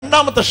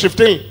രണ്ടാമത്തെ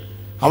ഷിഫ്റ്റിൽ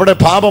അവിടെ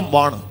പാപം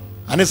വാണ്,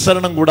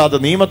 അനുസരണം കൂടാതെ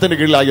നിയമത്തിന്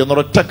കീഴിലായി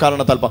എന്നൊരൊറ്റ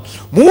കാരണത്താൽ.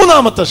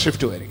 മൂന്നാമത്തെ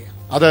ഷിഫ്റ്റ് വരിക.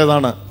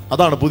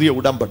 അതാണ് പുതിയ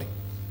ഉടമ്പടി,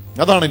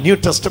 അതാണ് ന്യൂ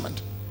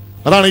ടെസ്റ്റമെന്റ്.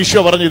 അതാണ്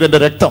ഈശോ പറഞ്ഞു ഇതെന്റെ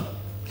രക്തം,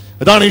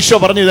 ഇതാണ് ഈശോ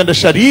പറഞ്ഞു ഇതെന്റെ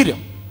ശരീരം.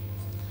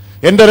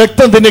 എന്റെ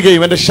രക്തം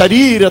തിന്നുകയും എന്റെ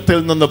ശരീരത്തിൽ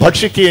നിന്ന്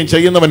ഭക്ഷിക്കുകയും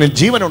ചെയ്യുന്നവന്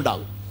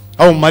ജീവനുണ്ടാകും,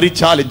 അവൻ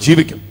മരിച്ചാലും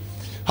ജീവിക്കും.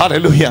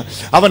 ഹല്ലേലൂയ.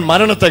 അവൻ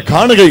മരണത്തെ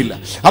കാണുകയില്ല,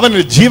 അവന്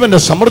ജീവന്റെ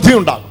സമൃദ്ധി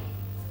ഉണ്ടാകും.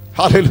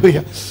 ഹല്ലേലൂയ.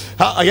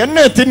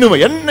 എന്നെ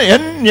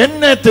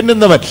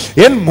തിന്നുന്നവൻ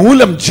എൻ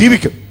മൂലം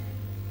ജീവിക്കും.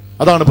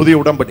 അതാണ് പുതിയ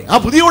ഉടമ്പടി. ആ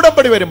പുതിയ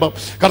ഉടമ്പടി വരുമ്പോൾ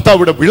കർത്താവ്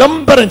ഇവിടെ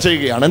വിളംബരം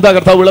ചെയ്യുകയാണ്. എന്താ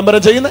കർത്താവ്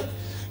വിളംബരം ചെയ്യുന്നത്?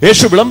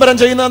 യേശു വിളംബരം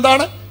ചെയ്യുന്നത്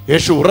എന്താണ്?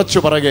 യേശു ഉറച്ചു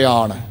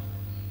പറയുകയാണ്,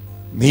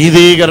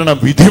 നീതീകരണ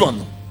വിധി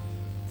വന്നു.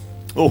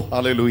 ഓ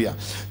ഹല്ലേലൂയ.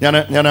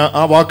 ഞാൻ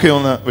ആ വാക്യം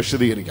ഒന്ന്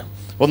വിശദീകരിക്കാം.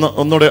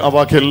 ഒന്നുകൂടെ ആ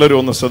വാക്യം എല്ലാവരും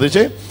ഒന്ന്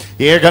ശ്രദ്ധിച്ചേ.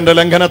 ഏകന്റെ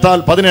ലംഘനത്താൽ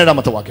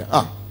 17ാമത്തെ വാക്യം.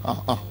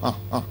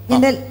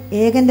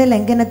 ഏകന്റെ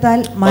ലംഘനത്താൽ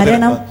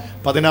മരണം.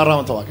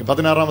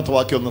 16ാമത്തെ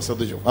വാക്യം ഒന്ന്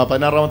ശ്രദ്ധിച്ചു. ആ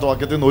 16ാമത്തെ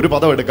വാക്യത്തിൽ നിന്ന് ഒരു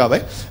പദം എടുക്കാതെ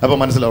അപ്പൊ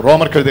മനസ്സിലാവും.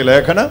 റോമർക്കെഴുതിയ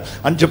ലേഖനം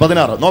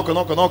 5:16.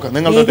 നോക്ക്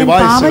നിങ്ങളുടെ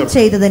പാപം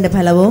ചെയ്തതിന്റെ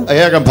ഫലവും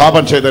ഏകം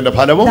പാപം ചെയ്തതിന്റെ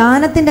ഫലവും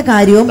ദാനത്തിന്റെ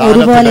കാര്യവും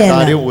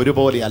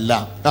ഒരുപോലെയല്ല.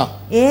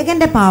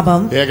 ഏകന്റെ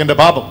പാപം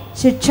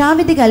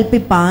ശിക്ഷാവിധി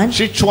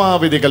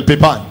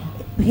കൽപ്പിപ്പാൻ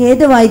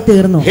ഹേതുവായി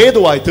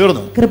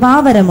തീർന്നു.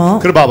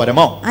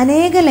 കൃപാവരമോ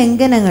അനേക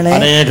ലംഘനങ്ങളെ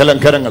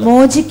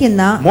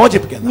മോചിക്കുന്ന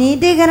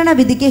നീതീകരണ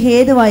വിധിക്ക്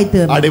ഹേതുവായി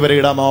തീർന്നു.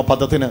 അടിവരയിടാമോ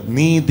പദത്തിന്?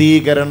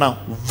 നീതീകരണ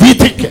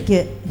വിധിക്ക്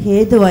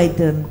ഹേതുവായി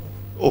തീർന്നു.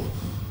 ഓ,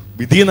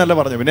 വിധി എന്നല്ല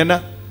പറഞ്ഞു, പിന്നെ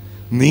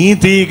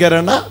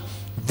നീതീകരണ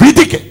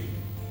വിധിക്ക്.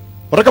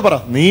 ഉറക്കെ പറ,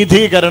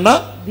 നീതീകരണ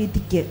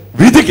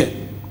വിധിക്ക്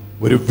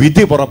ഒരു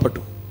വിധി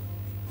പുറപ്പെട്ടു.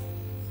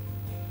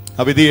 ആ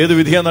വിധി ഏത്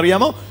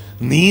വിധിയാണെന്നറിയാമോ?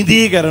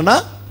 നീതീകരണ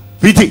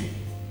വിധി.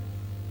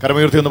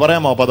 കരമുയർത്തി ഒന്ന്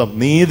പറയാമോ പദം?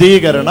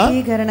 നീതീകരണ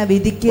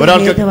വിധിക്ക്.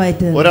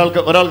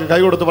 ഒരാൾക്ക് കൈ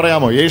കൊടുത്ത്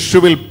പറയാമോ?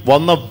 യേശുവിൽ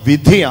വന്ന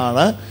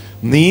വിധിയാണ്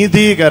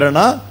നീതീകരണ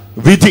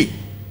വിധി.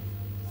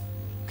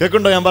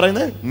 കേൾക്കുണ്ടോ ഞാൻ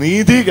പറയുന്നത്?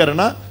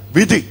 നീതീകരണ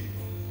വിധി.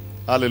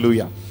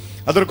 ഹല്ലേലൂയ.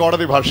 അതൊരു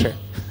കോടതി ഭാഷ.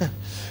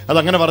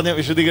 അതങ്ങനെ പറഞ്ഞ്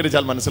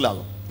വിശദീകരിച്ചാൽ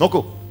മനസ്സിലാകും.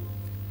 നോക്കൂ,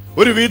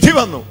 ഒരു വിധി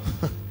വന്നു.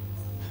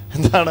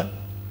 എന്താണ്?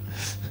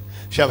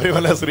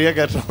 ശബരിമല സ്ത്രീയെ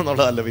കയറ്റണം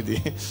എന്നുള്ളതല്ല വിധി.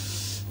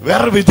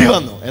 വേറൊരു വിധി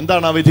വന്നു.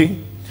 എന്താണ് ആ വിധി?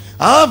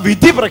 ആ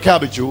വിധി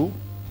പ്രഖ്യാപിച്ചു,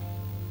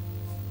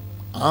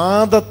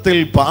 ആദത്തിൽ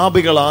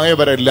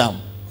പാപികളായവരെല്ലാം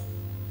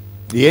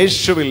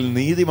യേശുവിൽ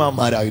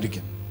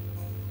നീതിമാന്മാരായിരിക്കും.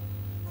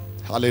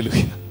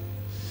 ഹല്ലേലൂയ.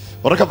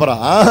 ഉറക്കെ പറ,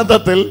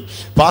 ആദത്തിൽ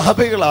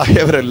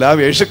പാപികളായവരെല്ലാം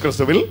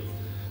യേശുക്രിസ്തുവിൽ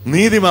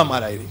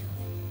നീതിമാന്മാരായിരിക്കും.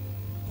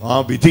 ആ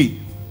വിധി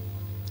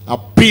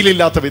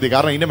അപ്പീലില്ലാത്ത വിധി.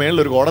 കാരണം ഇതിന്റെ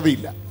മേളിലൊരു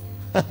കോടതിയില്ല.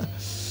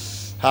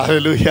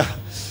 ഹല്ലേലൂയ.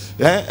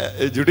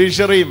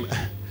 ജുഡീഷ്യറിയും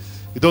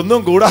ഇതൊന്നും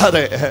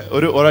കൂടാതെ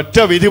ഒരൊറ്റ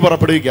വിധി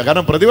പുറപ്പെടുവിക്കുക.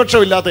 കാരണം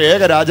പ്രതിപക്ഷമില്ലാത്ത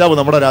ഏക രാജാവ്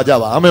നമ്മുടെ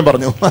രാജാവ്. ആമേൻ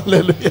പറഞ്ഞു.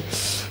 ഹല്ലേലൂയ.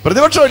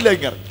 പ്രതിപക്ഷമില്ല,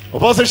 ഇങ്ങനെ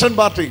ഒപ്പോസിഷൻ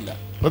പാർട്ടി ഇല്ല,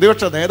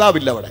 പ്രതിപക്ഷ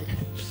നേതാവില്ല അവിടെ.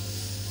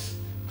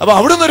 അപ്പൊ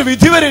അവിടുന്ന് ഒരു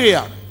വിധി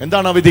വരികയാണ്.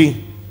 എന്താണ് ആ വിധി?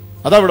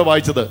 അതാ ഇവിടെ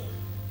വായിച്ചത്.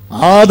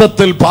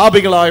 ആദത്തിൽ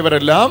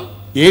പാപികളായവരെല്ലാം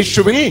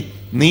യേശുവിൽ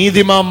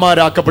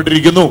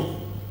നീതിമാന്മാരാക്കപ്പെട്ടിരിക്കുന്നു.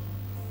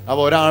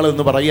 അപ്പൊ ഒരാൾ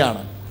എന്ന്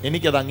പറയാണ്,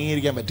 എനിക്കത്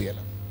അംഗീകരിക്കാൻ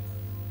പറ്റുകയില്ല,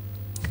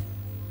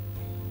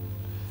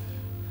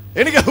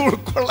 എനിക്കത്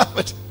ഉൾക്കൊള്ളാൻ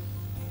പറ്റും.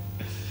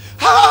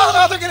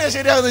 അതെങ്ങനെയാ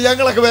ശരിയാകുന്നത്?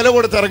 ഞങ്ങളൊക്കെ വില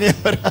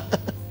കൊടുത്തിറങ്ങിയവരാ,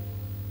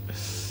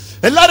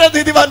 എല്ലാരും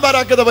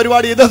നീതിമാന്മാരാക്കുന്ന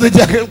പരിപാടി ഇതൊന്നും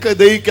ഞങ്ങൾക്ക്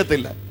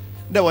ദഹിക്കത്തില്ല.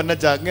 എന്റെ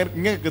പൊന്നച്ച,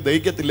 ഇങ്ങൾക്ക്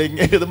ദഹിക്കത്തില്ല,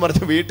 ഇങ്ങനെ ഇതും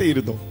പറഞ്ഞ് വീട്ടിൽ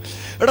ഇരുന്നു.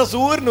 എടാ,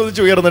 സൂര്യൻ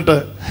ഉദിച്ച് ഉയർന്നിട്ട്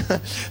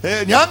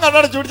ഞാൻ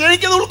കണ്ണടച്ചു പിടിച്ച്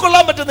എനിക്കത്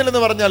ഉൾക്കൊള്ളാൻ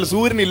പറ്റുന്നില്ലെന്ന് പറഞ്ഞാൽ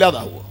സൂര്യൻ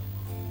ഇല്ലാതാവുമോ?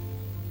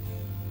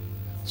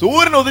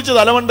 സൂര്യൻ ഉദിച്ച്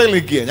തലമണ്ടയിൽ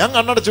നിൽക്കുക, ഞാൻ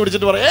കണ്ണടച്ചു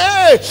പിടിച്ചിട്ട്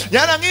പറയാം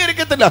ഞാൻ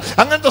അംഗീകരിക്കത്തില്ല,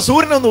 അങ്ങനത്തെ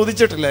സൂര്യനൊന്നും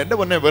ഉദിച്ചിട്ടില്ല. എന്റെ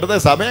പൊന്നെ, വെറുതെ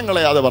സമയം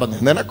കളയാതെ പറഞ്ഞു.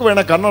 നിനക്ക്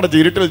വേണേ കണ്ണടച്ച്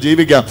ഇരുട്ടിൽ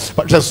ജീവിക്കാം,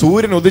 പക്ഷെ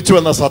സൂര്യൻ ഉദിച്ചു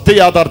എന്ന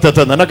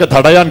സത്യയാഥാർത്ഥ്യത്തെ നിനക്ക്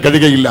തടയാൻ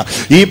കഴിയുകയില്ല.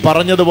 ഈ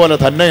പറഞ്ഞതുപോലെ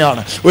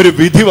തന്നെയാണ് ഒരു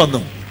വിധി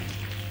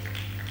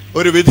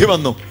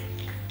വന്നു.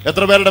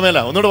 എത്ര പേരുടെ മേല?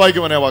 ഒന്നുകൂടെ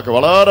വായിക്കുമോ വാക്ക്?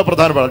 വളരെ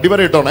പ്രധാനപ്പെട്ട.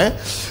 അടിവരയിട്ടോണേ.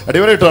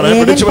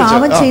 പിടിച്ചു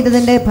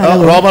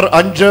റോമർ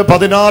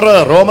 5:16.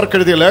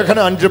 റോമർക്കെഴുതിയ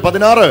ലേഖനം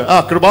 5:16.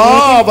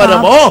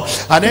 കൃപാവരമോ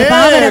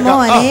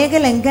അനേക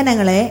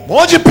ലംഘനങ്ങളെ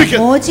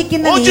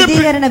മോചിക്കുന്ന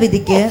നീതീകരണ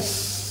വിധിക്ക്.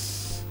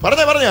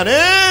 പറഞ്ഞേ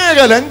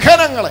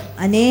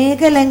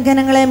അനേക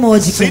ലംഘനങ്ങളെ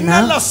മോചിക്കുന്ന.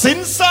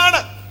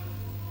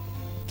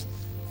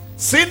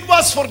 Sin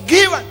was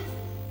forgiven.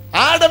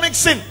 Adamic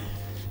sin.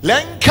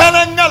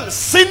 ലംഘനങ്ങൾ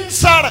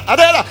സിൻസ് ആണ്.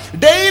 അതേതാ?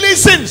 Daily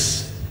sins.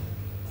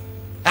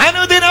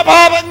 അനുദിന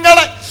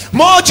പാപങ്ങളെ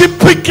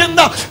മോചിപ്പിക്കുന്ന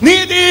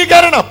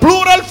നീതീകരണ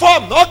പ്ലൂറൽ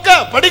ഫോം. നോക്ക്,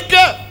 പഠിക്ക.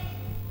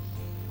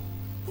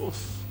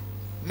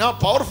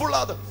 പവർഫുൾ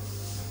അത്.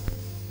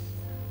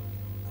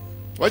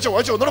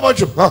 ഒന്നുകൂടെ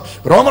വായിച്ചു.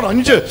 റോമർ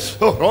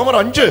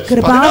 5.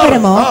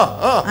 കൃപാവരമോ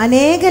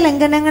അനേക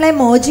ലംഘനങ്ങളെ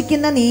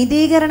മോചിക്കുന്ന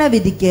നീതീകരണ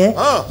വിധിക്ക്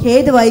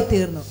ഹേതുവായി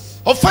തീർന്നു.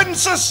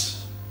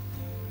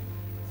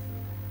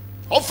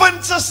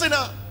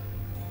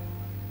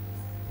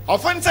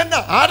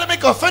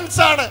 ആഡമിക് ഒഫൻസ്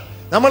ആണ്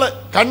നമ്മൾ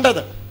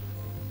കണ്ടത്.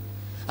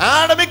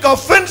 ആഡമിക്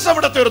ഒഫൻസ്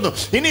അവിടെ തീർന്നു.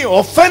 ഇനി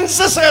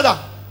ഒഫൻസസ് ഏതാ?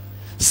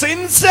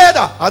 സിൻസിയർ.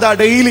 അതാ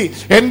ഡെയിലി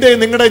എൻ്റെ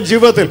നിങ്ങളുടെ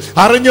ജീവിതത്തിൽ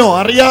അറിഞ്ഞോ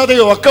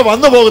അറിയാതെയോ ഒക്കെ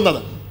വന്നു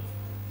പോകുന്നത്.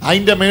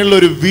 അതിന്റെ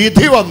മേളിലൊരു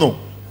വിധി വന്നു.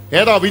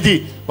 ഏതാ വിധി?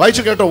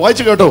 വായിച്ചു കേട്ടോ.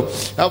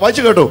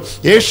 16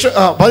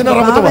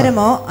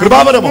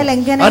 കൃപാവരമോ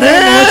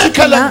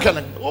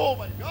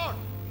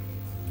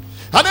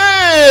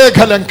അനേക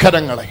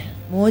ലംഘനങ്ങളെ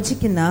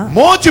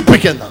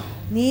മോചിപ്പിക്കുന്ന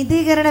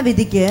നീതീകരണ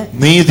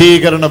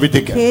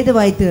വിധിക്ക്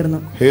ഹേതുവായി തീർന്നു.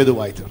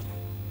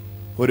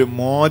 ഒരു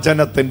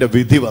മോചനത്തിന്റെ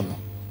വിധി വന്നു.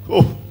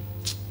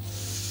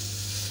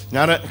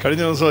 ഞാൻ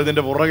കഴിഞ്ഞ ദിവസം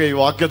ഇതിന്റെ പുറകെ, ഈ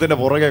വാക്യത്തിന്റെ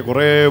പുറകെ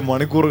കുറെ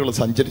മണിക്കൂറുകൾ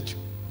സഞ്ചരിച്ചു.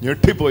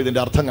 ഞെട്ടിപ്പോയി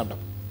ഇതിന്റെ അർത്ഥം കണ്ടു.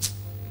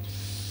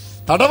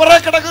 തടവറ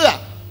കിടക്കുക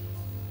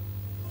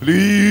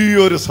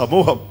വലിയൊരു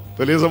സമൂഹം.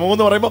 വലിയ സമൂഹം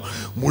എന്ന് പറയുമ്പോൾ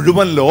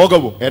മുഴുവൻ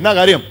ലോകവും. എന്നാ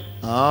കാര്യം?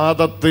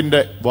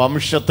 ആദത്തിന്റെ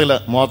വംശത്തില്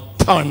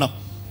മൊത്തം എണ്ണം,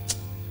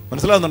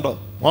 മനസ്സിലാകുന്നുണ്ടോ?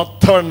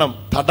 മൊത്തം എണ്ണം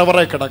തടവറ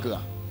കിടക്കുക.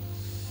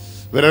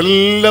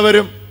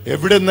 ഇവരെല്ലാവരും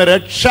എവിടെ നിന്ന്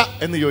രക്ഷ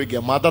എന്ന് ചോദിക്കുക.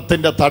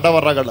 മതത്തിന്റെ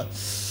തടവറകള്,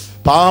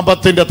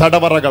 പാപത്തിന്റെ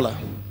തടവറകള്,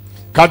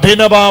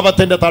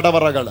 കഠിനപാപത്തിന്റെ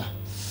തടവറകള്,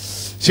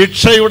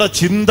 ശിക്ഷയുടെ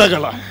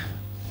ചിന്തകള്.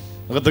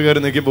 അകത്ത് കയറി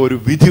നിൽക്കുമ്പോൾ ഒരു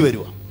വിധി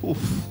വരുക.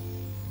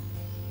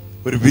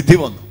 ഒരു വിധി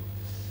വന്നു.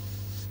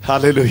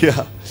 ഹല്ലേലൂയ.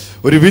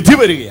 ഒരു വിധി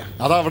വരികയാണ്.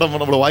 അതാ അവിടെ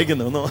നമ്മൾ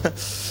വായിക്കുന്നത്.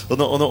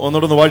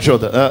 ഒന്നുകൂടെ വായിച്ചോ.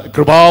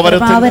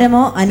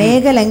 കൃപാവരമോ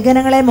അനേക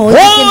ലംഘനങ്ങളെ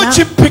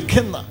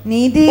മോചിപ്പിക്കുന്ന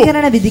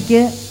നീതീകരണ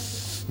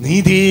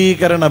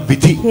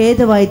വിധി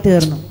ഹേതുവായി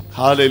തീർന്നു.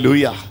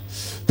 ഹല്ലേലൂയ.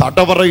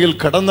 തടവറയിൽ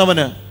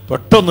കിടന്നവന്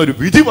പെട്ടെന്നൊരു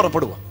വിധി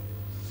പുറപ്പെടുക.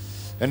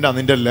 എന്താ?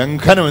 നിന്റെ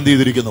ലംഘനം എന്ത്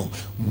ചെയ്തിരിക്കുന്നു?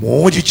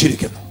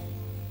 മോചിച്ചിരിക്കുന്നു.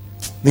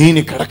 നീ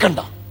ഇനി കിടക്കണ്ട.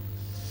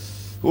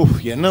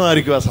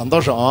 എന്നതായിരിക്കും ആ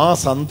സന്തോഷം?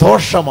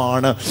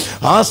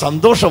 ആ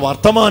സന്തോഷ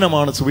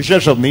വർത്തമാനമാണ്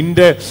സുവിശേഷം.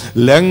 നിന്റെ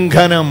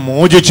ലംഘനം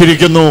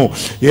മോചിച്ചിരിക്കുന്നു,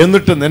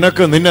 എന്നിട്ട്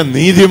നിന്നെ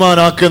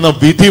നീതിമാനാക്കുന്ന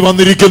വിധി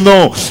വന്നിരിക്കുന്നു.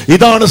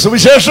 ഇതാണ്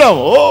സുവിശേഷം.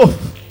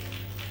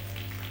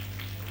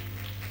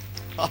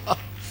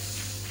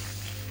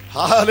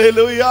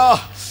 ഹല്ലേലൂയ.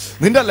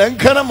 നിന്റെ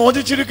ലംഘനം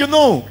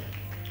മോചിച്ചിരിക്കുന്നു.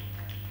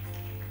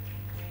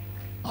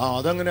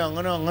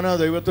 അങ്ങനെ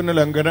ദൈവത്തിന്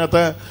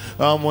ലംഘനത്തെ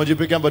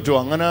മോചിപ്പിക്കാൻ പറ്റുമോ?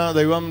 അങ്ങനെ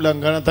ദൈവം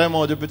ലംഘനത്തെ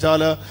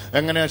മോചിപ്പിച്ചാൽ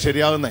എങ്ങനെയാ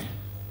ശരിയാകുന്നേ?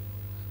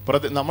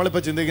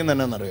 നമ്മളിപ്പോൾ ചിന്തിക്കുന്നത്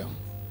എന്നാന്നറിയാം,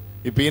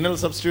 ഈ പീനൽ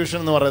സബ്സ്റ്റിറ്റ്യൂഷൻ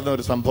എന്ന് പറയുന്ന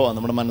ഒരു സംഭവമാണ്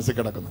നമ്മുടെ മനസ്സിൽ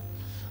കിടക്കുന്നത്.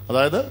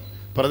 അതായത്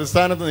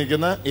പ്രതിസ്ഥാനത്ത്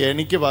നിൽക്കുന്ന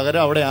എനിക്ക്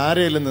പകരം അവിടെ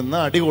ആരെങ്കിലും നിന്ന്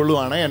അടി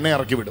കൊള്ളുവാണെങ്കിൽ എന്നെ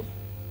ഇറക്കി വിടും.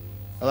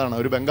 അതാണ്.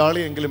 ഒരു ബംഗാളി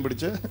എങ്കിലും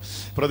പിടിച്ച്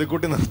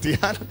പ്രതിക്കൂട്ടി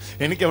നിർത്തിയാൽ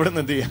എനിക്ക് എവിടെ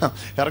നിന്ന് എന്ത് ചെയ്യാം?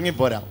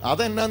 ഇറങ്ങിപ്പോരാം.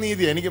 അതെന്നാ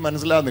നീതി? എനിക്ക്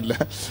മനസ്സിലാകുന്നില്ല.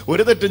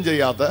 ഒരു തെറ്റും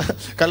ചെയ്യാത്ത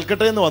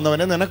കൽക്കട്ടയിൽ നിന്ന്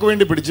വന്നവനെ നിനക്ക്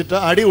വേണ്ടി പിടിച്ചിട്ട്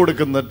അടി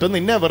കൊടുക്കുന്നിട്ട്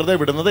നിന്നെ വെറുതെ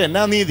വിടുന്നത്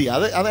എന്നാ നീതി?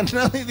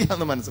 അതെന്നാ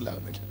നീതിയാന്ന്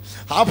മനസ്സിലാകുന്നില്ല.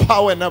 ആ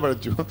ഭാവം എന്നാ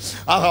പഴിച്ചു.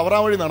 ആ ഹവറ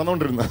വഴി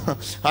നടന്നുകൊണ്ടിരുന്ന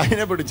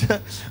അതിനെ പിടിച്ച്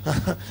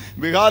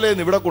ബിഹാലയിൽ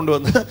നിന്ന് ഇവിടെ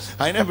കൊണ്ടുവന്ന്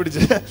അതിനെ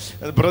പിടിച്ച്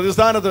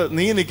പ്രതിസ്ഥാനത്ത്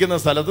നീ നിൽക്കുന്ന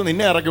സ്ഥലത്ത്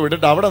നിന്നെ ഇറക്കി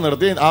വിട്ടിട്ട് അവിടെ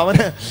നിർത്തി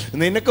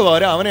നിനക്ക്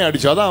പകരം അവനെ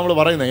അടിച്ചു. അതാ നമ്മൾ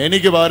പറയുന്നത്.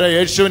 എനിക്ക് പകരം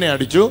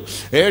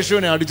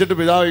യേശുവിനെ അടിച്ചിട്ട്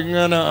പിതാവ്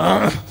ഇങ്ങനെ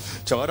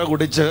ചോര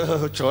കുടിച്ച്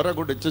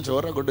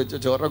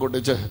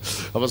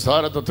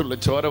അവസാനത്തുള്ള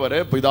ചോര വരെ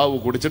പിതാവ്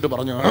കുടിച്ചിട്ട്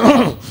പറഞ്ഞു,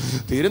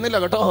 തീരുന്നില്ല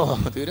കേട്ടോ,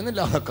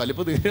 തീരുന്നില്ല,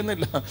 കലിപ്പ്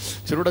തീരുന്നില്ല,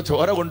 ചെറുടെ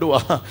ചോര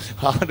കൊണ്ടുപോവാ.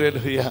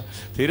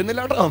 തീരുന്നില്ല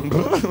കേട്ടോ,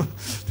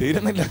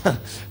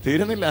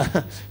 തീരുന്നില്ല.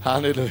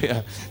 ഹല്ലേലൂയ.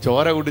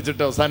 ചോര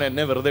കുടിച്ചിട്ട് അവസാനം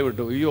എന്നെ വെറുതെ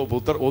വിട്ടു. അയ്യോ,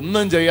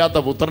 ഒന്നും ചെയ്യാത്ത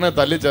പുത്രനെ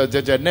തല്ലി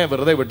ചേച്ചി എന്നെ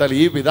വെറുതെ വിട്ടാൽ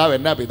ഈ പിതാവ്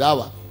എന്നാ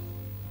പിതാവാ?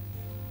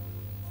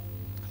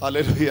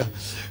 ഹല്ലേലൂയ.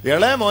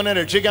 ഇളയ മോനെ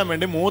രക്ഷിക്കാൻ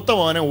വേണ്ടി മൂത്ത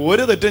മോനെ,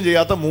 ഒരു തെറ്റും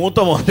ചെയ്യാത്ത മൂത്ത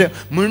മോനെ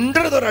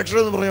മിണ്ടരുതൊരക്ഷരം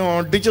എന്ന് പറഞ്ഞ്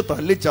അടിച്ച്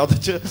തല്ലി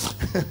ചതച്ച്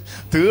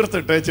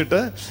തീർത്തിട്ടേച്ചിട്ട്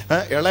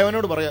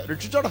ഇളയവനോട് പറയാ,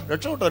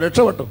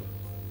 രക്ഷപ്പെട്ടോ.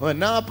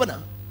 എന്നാ അപ്പനാ?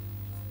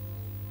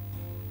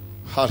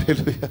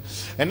 ഹല്ലേലൂയ.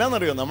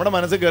 എന്നാന്നറിയോ? നമ്മുടെ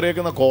മനസ്സിൽ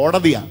കയറിയേക്കുന്ന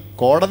കോടതിയാ.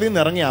 കോടതിയിൽ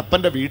നിന്ന് ഇറങ്ങി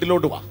അപ്പന്റെ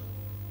വീട്ടിലോട്ട് വാ.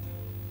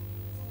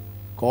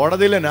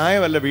 കോടതിയിലെ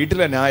ന്യായമല്ല,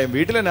 വീട്ടിലെ ന്യായം.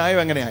 വീട്ടിലെ ന്യായം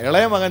എങ്ങനെയാ?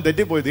 ഇളയ മകൻ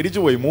തെറ്റിപ്പോയി,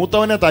 തിരിച്ചുപോയി.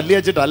 മൂത്തവനെ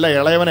തല്ലിയച്ചിട്ടല്ല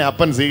ഇളയവനെ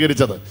അപ്പൻ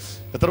സ്വീകരിച്ചത്.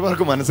 എത്ര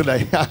പേർക്ക്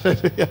മനസ്സിലായി?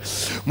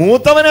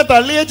 മൂത്തവനെ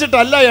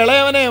തള്ളിയച്ചിട്ടല്ല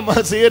ഇളയവനെ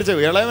സ്വീകരിച്ചത്.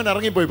 ഇളയവൻ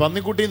ഇറങ്ങിപ്പോയി,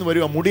 പന്നിക്കുട്ടിന്ന്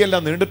വരിക,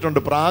 മുടിയെല്ലാം നീണ്ടിട്ടുണ്ട്,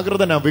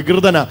 പ്രാകൃതന,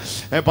 വികൃതന,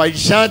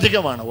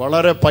 പൈശാചികമാണ്,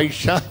 വളരെ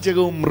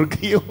പൈശാചികവും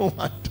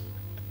മൃഗീയവുമായിട്ട്.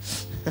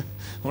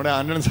 നമ്മുടെ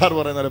ആനന്ദ് സാർ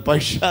പറയുന്ന പോലെ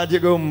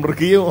പൈശാചികവും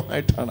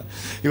മൃഗീയവുമായിട്ടാണ്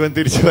ഇവൻ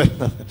തിരിച്ചു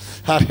വരുന്നത്.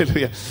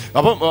 ഹല്ലേലൂയ.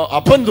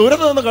 അപ്പൻ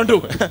ദൂരത്ത് നിന്ന് കണ്ടു,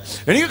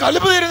 എനിക്ക്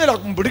കലിപ്പ് തരുന്നില്ല,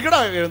 പിടിക്കടാ.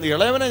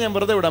 ഇളയവനെ ഞാൻ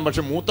വെറുതെ വിടാം,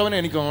 പക്ഷെ മൂത്തവനെ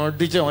എനിക്ക്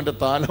അടിച്ച് അവൻ്റെ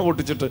തല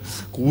പൊട്ടിച്ചിട്ട്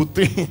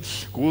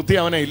കൂത്തി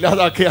അവനെ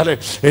ഇല്ലാതാക്കിയാലേ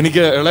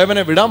എനിക്ക്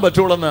ഇളയവനെ വിടാൻ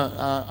പറ്റുള്ളൂന്ന്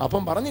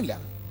അപ്പം പറഞ്ഞില്ല.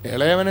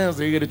 ഇളയവനെ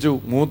സ്വീകരിച്ചു,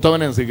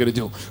 മൂത്തവനെ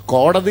സ്വീകരിച്ചു.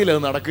 കോടതിയിൽ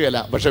അത് നടക്കുകയില്ല,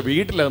 പക്ഷെ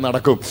വീട്ടിലത്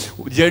നടക്കും.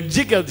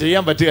 ജഡ്ജിക്ക് അത്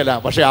ചെയ്യാൻ പറ്റുകയില്ല,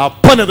 പക്ഷെ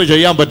അപ്പനത്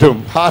ചെയ്യാൻ പറ്റും.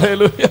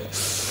 ഹല്ലേലൂയ.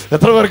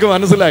 എത്ര പേർക്ക്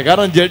മനസ്സിലായി?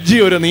 കാരണം ജഡ്ജി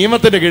ഒരു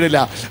നിയമത്തിന്റെ കീഴില,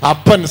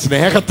 അപ്പൻ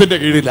സ്നേഹത്തിന്റെ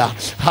കീഴില.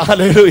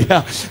 ഹല്ലേലൂയ.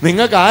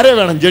 നിങ്ങൾക്ക് ആരെ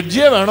വേണം?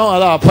 ജഡ്ജിയെ വേണോ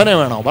അതോ അപ്പനെ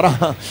വേണോ? പറ.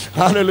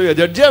 ഹല്ലേലൂയ.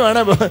 ജഡ്ജിയെ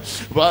വേണേ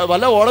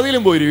വല്ല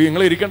കോടതിയിലും പോയിരിക്കും,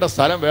 നിങ്ങൾ ഇരിക്കേണ്ട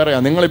സ്ഥലം വേറെയാ.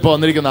 നിങ്ങളിപ്പോൾ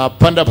വന്നിരിക്കുന്ന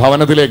അപ്പന്റെ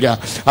ഭവനത്തിലേക്കാ.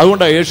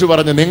 അതുകൊണ്ടാണ് യേശു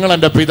പറഞ്ഞു, നിങ്ങൾ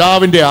എൻ്റെ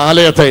പിതാവിന്റെ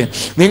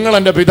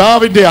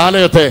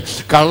ആലയത്തെ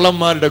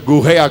കള്ളന്മാരുടെ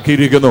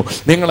ഗുഹയാക്കിയിരിക്കുന്നു.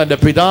 നിങ്ങൾ എൻ്റെ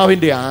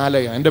പിതാവിന്റെ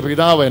ആലയം. എൻ്റെ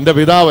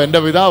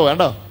പിതാവ്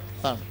വേണ്ട.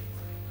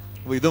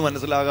 ഇത്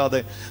മനസ്സിലാകാതെ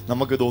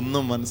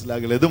നമുക്കിതൊന്നും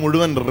മനസ്സിലാകില്ല. ഇത്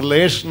മുഴുവൻ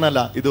റിലേഷനല്ല,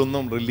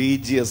 ഇതൊന്നും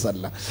റിലീജിയസ്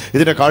അല്ല.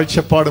 ഇതിന്റെ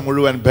കാഴ്ചപ്പാട്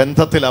മുഴുവൻ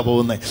ബന്ധത്തിലാണ്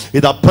പോകുന്നത്.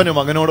 ഇത് അപ്പനും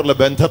മകനോടുള്ള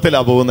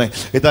ബന്ധത്തിലാണ് പോകുന്നത്.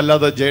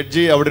 ഇതല്ലാതെ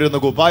ജഡ്ജി അവിടെ ഇരുന്ന്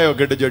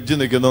കുപ്പായൊക്കെ ഇട്ട് ജഡ്ജി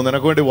നിൽക്കുന്നു,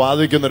 നിനക്ക് വേണ്ടി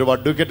വാദിക്കുന്ന ഒരു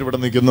അഡ്വക്കേറ്റ് ഇവിടെ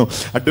നിൽക്കുന്നു,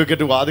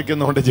 അഡ്വക്കേറ്റ്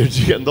വാദിക്കുന്നതുകൊണ്ട്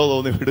ജഡ്ജി എന്തോ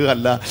തോന്നി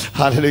വിടുകയല്ല.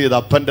 അല്ലെങ്കിൽ ഇത്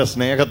അപ്പന്റെ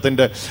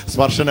സ്നേഹത്തിന്റെ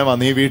സ്പർശനമാണ്.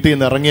 നീ വീട്ടിൽ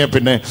നിന്ന് ഇറങ്ങിയ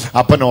പിന്നെ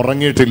അപ്പൻ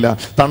ഉറങ്ങിയിട്ടില്ല.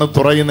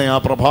 തണുത്തുറയുന്ന ആ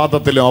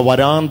പ്രഭാതത്തിലും ആ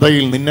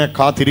വരാന്തയിൽ നിന്നെ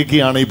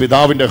കാത്തിരിക്കുകയാണ് ഈ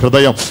പിതാവിന്റെ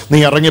ഹൃദയം. നീ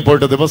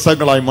ഇറങ്ങിപ്പോയിട്ട്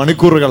ദിവസങ്ങളായി,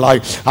 മണിക്കൂറുകളായി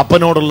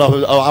അപ്പനോടുള്ള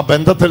ആ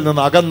ബന്ധത്തിൽ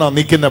നിന്ന് അകന്ന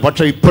നിൽക്കുന്ന,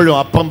 പക്ഷെ ഇപ്പോഴും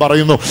അപ്പൻ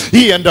പറയുന്നു,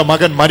 ഈ എന്റെ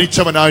മകൻ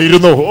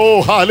മരിച്ചവനായിരുന്നു. ഓ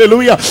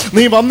ഹല്ലേലൂയ,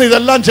 നീ വന്ന്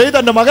ഇതെല്ലാം ചെയ്ത്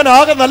എന്റെ മകൻ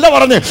ആകെന്നല്ല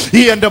പറഞ്ഞ്,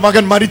 ഈ എന്റെ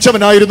മകൻ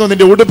മരിച്ചവനായിരുന്നു.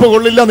 നിന്റെ ഉടുപ്പ്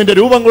കൊള്ളില്ല, നിന്റെ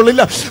രൂപം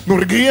കൊള്ളില്ല,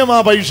 മൃഗീയമാ,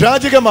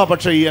 പൈശാചികമാ,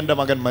 പക്ഷെ ഈ എന്റെ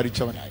മകൻ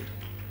മരിച്ചവനായിരുന്നു.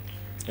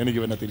 എനിക്ക്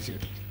പിന്നെ തിരിച്ചു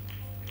കിട്ടി.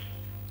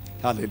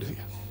 ഹല്ലേലൂയ.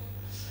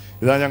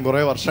 ഇതാ ഞാൻ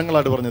കുറെ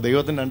വർഷങ്ങളായിട്ട് പറഞ്ഞു,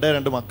 ദൈവത്തിന്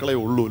രണ്ട് മക്കളെ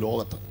ഉള്ളൂ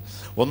ലോകത്ത്.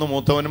 ഒന്ന്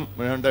മൂത്തവനും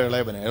രണ്ട്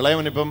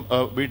ഇളയവനിപ്പം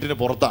വീട്ടിന്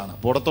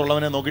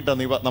പുറത്തുള്ളവനെ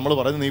നോക്കിയിട്ടാണ് നമ്മൾ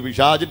പറയുന്നത് നീ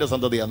പിശാചിന്റെ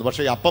സന്തതിയാന്ന്.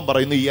 പക്ഷെ അപ്പം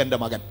പറയുന്നു ഈ എന്റെ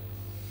മകൻ.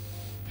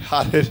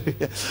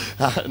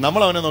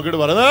 നമ്മളവനെ നോക്കിയിട്ട്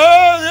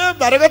പറയുന്നത്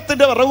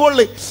നരകത്തിന്റെ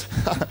വിറകുള്ളി.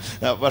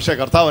 പക്ഷെ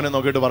കർത്താവിനെ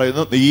നോക്കിയിട്ട്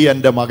പറയുന്നു ഈ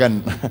എന്റെ മകൻ,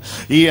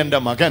 ഈ എന്റെ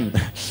മകൻ,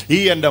 ഈ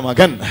എന്റെ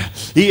മകൻ,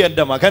 ഈ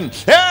എന്റെ മകൻ.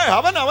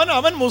 അവൻ അവൻ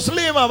അവൻ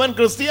മുസ്ലിം, അവൻ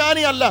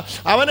ക്രിസ്ത്യാനി അല്ല,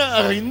 അവന്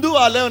ഹിന്ദു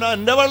അല്ല, അവൻ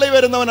എന്റെ പള്ളി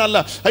വരുന്നവനല്ല.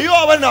 അയ്യോ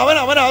അവൻ അവൻ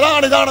അവൻ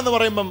അതാണ് ഇതാണെന്ന്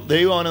പറയുമ്പം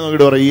ദൈവം അവനെ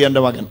നോക്കിയിട്ട് പറയും ഈ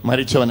എന്റെ മകൻ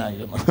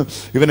മരിച്ചവനായിരുന്നു,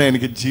 ഇവനെ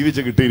എനിക്ക്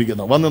ജീവിച്ച്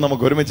കിട്ടിയിരിക്കുന്നു. വന്ന്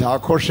നമുക്ക് ഒരുമിച്ച്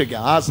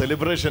ആഘോഷിക്കാം. ആ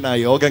സെലിബ്രേഷൻ, ആ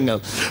യോഗങ്ങൾ,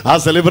 ആ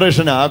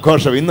സെലിബ്രേഷൻ,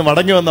 ആഘോഷം. ഇന്ന്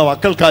മടങ്ങി വന്ന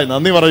മക്കൾക്കായി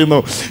നന്ദി പറയുന്നു.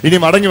 ഇനി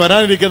മടങ്ങി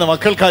വരാനിരിക്കുന്ന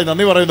മക്കൾക്കായി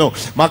നന്ദി പറയുന്നു.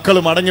 മക്കൾ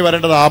മടങ്ങി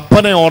വരേണ്ടത്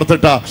അപ്പനെ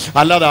ഓർത്തിട്ടാ,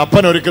 അല്ലാതെ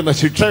അപ്പൻ ഒരുക്കുന്ന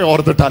ശിക്ഷയെ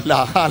ഓർത്തിട്ടല്ല.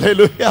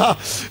 ഹല്ലേലൂയ.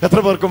 എത്ര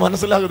പേർക്ക്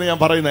മനസ്സിലാകുന്നു ഞാൻ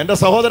പറയുന്നത്? എന്റെ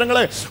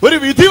സഹോദരങ്ങളെ, ഒരു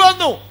വിധി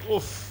വന്നു.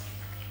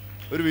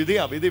 ഒരു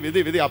വിധിയാ,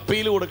 വിധി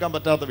അപ്പീൽ കൊടുക്കാൻ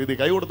പറ്റാത്ത വിധി.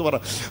 കൈ കൊടുത്ത് പറ,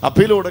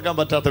 അപ്പീൽ കൊടുക്കാൻ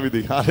പറ്റാത്ത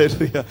വിധി.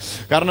 ഹല്ലേലൂയ.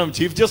 കാരണം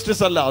ചീഫ്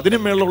ജസ്റ്റിസ് അല്ല, അതിന്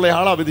മേളിലുള്ള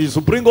ആളാ വിധി.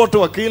 സുപ്രീം കോർട്ട്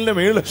വക്കീലിന്റെ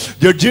മേളിൽ,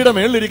 ജഡ്ജിയുടെ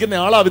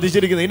മേളിലിരിക്കുന്ന ആളാ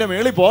വിധിച്ചിരിക്കുന്നത്. ഇതിന്റെ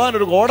മേളിൽ പോകാൻ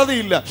ഒരു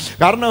കോടതിയില്ല.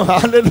 കാരണം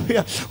ഹല്ലേലൂയ,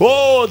 ഓ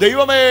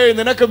ദൈവമേ,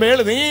 നിനക്ക്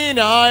മേളിൽ നീ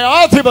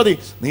ന്യായാധിപതി,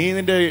 നീ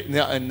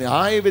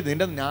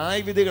നിന്റെ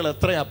ന്യായവിധികൾ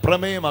എത്ര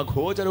അപ്രമേയം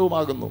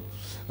അഗോചരവുമാകുന്നു.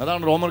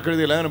 അതാണ് റോമർക്ക്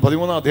എഴുതിയ ലേഖനം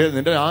 13-ാം അധ്യായം.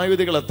 നിന്റെ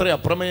ന്യായവിധികൾ എത്ര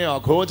അപ്രമേയ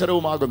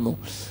അഗോചരവുമാകുന്നു.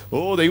 ഓ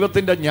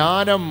ദൈവത്തിന്റെ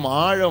ജ്ഞാനം,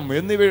 ആഴം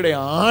എന്നിവയുടെ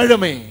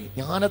ആഴമേ,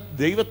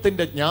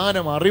 ദൈവത്തിന്റെ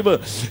ജ്ഞാനം, അറിവ്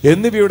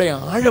എന്നിവയുടെ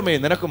ആഴമേ,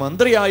 നിനക്ക്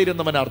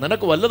മന്ത്രിയായിരുന്നവനാർ,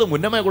 നിനക്ക് വല്ലതും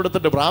മുന്നമേ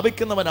കൊടുത്തിട്ട്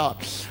പ്രാപിക്കുന്നവനാർ.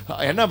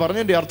 എന്നാ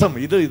പറഞ്ഞതിന്റെ അർത്ഥം?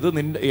 ഇത്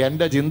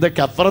എന്റെ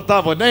ചിന്തയ്ക്ക് അപ്പുറത്താ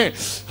പൊന്നെ.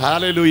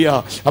 ഹല്ലേലൂയ.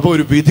 അപ്പൊ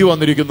ഒരു വിധി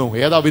വന്നിരിക്കുന്നു.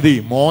 ഏതാ വിധി?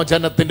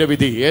 മോചനത്തിന്റെ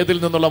വിധി. ഏതിൽ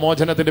നിന്നുള്ള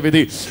മോചനത്തിന്റെ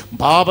വിധി?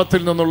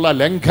 പാപത്തിൽ നിന്നുള്ള,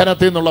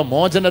 ലംഘനത്തിൽ നിന്നുള്ള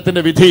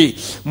മോചനത്തിന്റെ വിധി.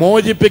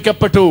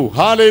 മോചിപ്പിക്കപ്പെട്ടു.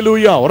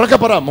 ഹല്ലേലൂയ. ഉറക്കെ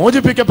പറ,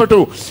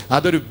 മോചിപ്പിക്കപ്പെട്ടു.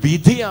 അതൊരു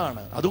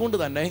വിധിയാണ്. അതുകൊണ്ട്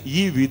തന്നെ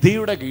ഈ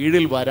വിധിയുടെ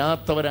കീഴിൽ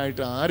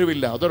വരാത്തവരായിട്ട്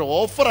ആരുമില്ല. അതൊരു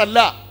ഓഫർ അല്ല.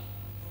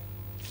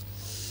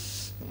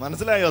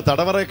 മനസ്സിലായോ?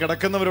 തടവറയിൽ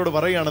കിടക്കുന്നവരോട്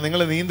പറയുകയാണ്,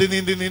 നിങ്ങൾ നീന്തി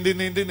നീന്തി നീന്തി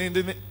നീന്തി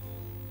നീന്തി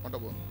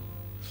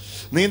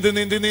നീന്തി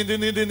നീന്തി നീന്തി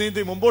നീന്തി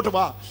നീന്തി മുമ്പോട്ട്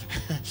വാ,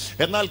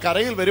 എന്നാൽ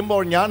കരയിൽ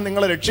വരുമ്പോൾ ഞാൻ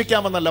നിങ്ങളെ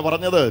രക്ഷിക്കാമെന്നല്ല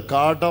പറഞ്ഞത്.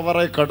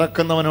 തടവറയിൽ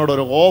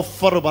കിടക്കുന്നവനോടൊരു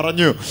ഓഫർ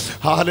പറഞ്ഞു.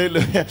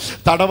 ഹല്ലേലൂയ.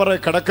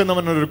 തടവറയിൽ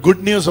കിടക്കുന്നവനൊരു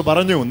ഗുഡ് ന്യൂസ്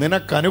പറഞ്ഞു.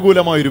 നിനക്ക്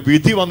അനുകൂലമായൊരു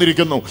വിധി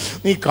വന്നിരിക്കുന്നു.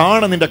 നീ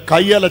നിന്റെ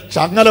കയ്യിലെ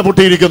ചങ്ങല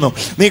പൊട്ടിയിരിക്കുന്നു,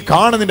 നീ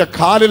നിന്റെ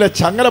കാലിലെ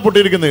ചങ്ങല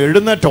പൊട്ടിയിരിക്കുന്നു.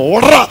 എഴുന്നേറ്റ്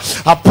ഓടറ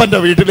അപ്പന്റെ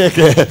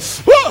വീട്ടിലേക്ക്.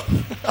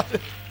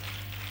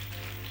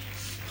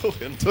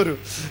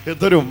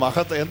 എന്തൊരു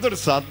മഹത്വം, എന്തൊരു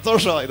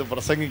സന്തോഷമാണ് ഇത്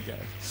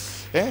പ്രസംഗിക്കാൻ.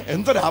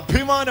 എന്തൊരു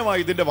അഭിമാനമായി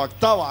ഇതിന്റെ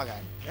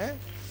വക്താവാകാൻ.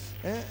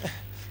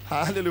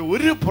 ഹല്ലേലൂയ.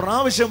 ഒരു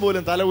പ്രാവശ്യം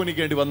പോലും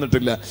തലകുനിക്കേണ്ടി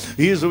വന്നിട്ടില്ല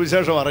ഈ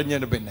സുവിശേഷം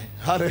അറിഞ്ഞതിന് പിന്നെ.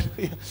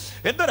 ഹല്ലേലൂയ.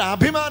 എന്തൊരു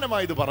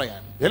അഭിമാനമായി ഇത്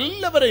പറയാൻ.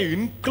 എല്ലാവരെയും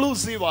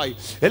ഇൻക്ലൂസീവായി,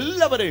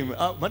 എല്ലാവരെയും.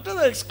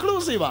 മറ്റേത്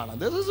എക്സ്ക്ലൂസീവാണ്.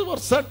 This is for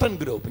certain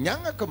group,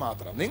 ഞങ്ങൾക്ക്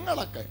മാത്രം,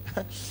 നിങ്ങളൊക്കെ.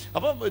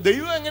 അപ്പം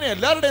ദൈവം എങ്ങനെ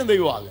എല്ലാവരുടെയും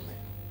ദൈവമാകുന്നത്?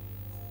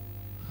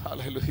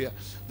 Hallelujah.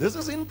 This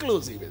is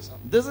inclusivism.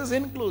 This is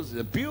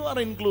inclusivism. Pure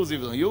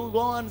inclusivism. You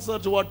go and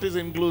search what is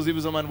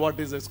inclusivism and what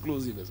is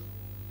exclusivism.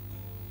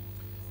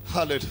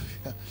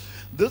 Hallelujah.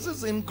 This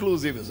is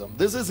inclusivism.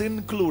 This is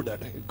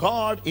included.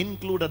 God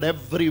included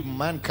every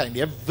mankind,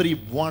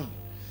 everyone.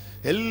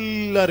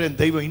 എല്ലാവരെയും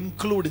ദൈവം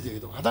include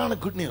ചെയ്തു. അതാണ്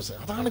good news.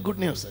 അതാണ്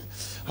good news.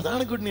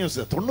 അതാണ് good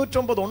news.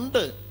 99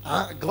 ഉണ്ട് ആ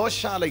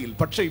ഗോശാലയിൽ,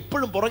 പക്ഷെ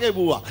ഇപ്പോഴും പുറകെ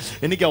പോവാ.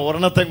 എനിക്ക് ആ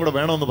ഒരെണ്ണത്തെയും കൂടെ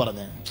വേണമെന്ന്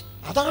പറഞ്ഞേ.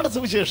 അതാണ്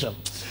സുവിശേഷം.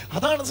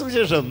 അതാണ്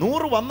സുവിശേഷം.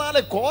 100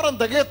 വന്നാലേ കോറം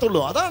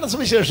തികയത്തുള്ളൂ. അതാണ്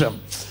സുവിശേഷം.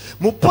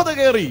 30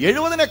 കയറി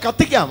 70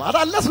 കത്തിക്കാം.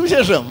 അതല്ല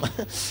സുവിശേഷം.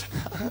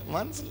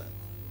 മനസ്സിലായി?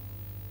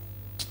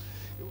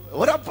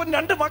 ഒരപ്പൻ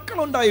 2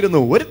 മക്കളുണ്ടായിരുന്നു.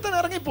 ഒരുത്തൻ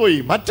ഇറങ്ങിപ്പോയി,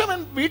 മറ്റവൻ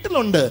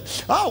വീട്ടിലുണ്ട്.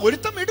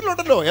 ഒരുത്തൻ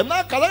വീട്ടിലുണ്ടല്ലോ, എന്നാ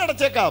കഥ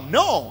അടച്ചേക്കാം.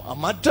 നോ,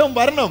 മറ്റവൻ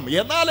വരണം,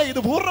 എന്നാലേ ഇത്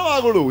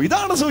പൂർണ്ണമാകുള്ളൂ.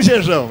 ഇതാണ്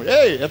സുവിശേഷം.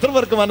 എത്ര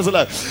പേർക്ക്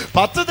മനസ്സിലായി?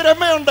 10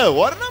 തിരമ്മയുണ്ട്,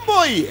 ഒരെണ്ണം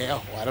പോയി.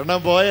 ഒരെണ്ണം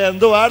പോയ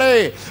എന്തുവാടേ?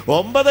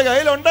 9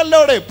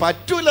 കയ്യിലുണ്ടല്ലോടെ.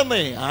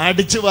 പറ്റൂലെന്നേ.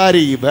 അടിച്ചു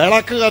വാരി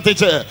വിളക്ക്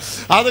കത്തിച്ച്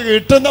അത്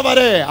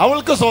കിട്ടുന്നവരെ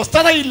അവൾക്ക്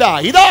സ്വസ്ഥതയില്ല.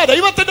 ഇതാ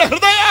ദൈവത്തിന്റെ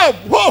ഹൃദയം.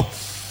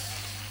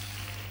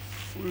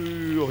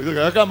 അയ്യോ, ഇത്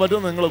കേൾക്കാൻ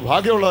പറ്റും. നിങ്ങൾ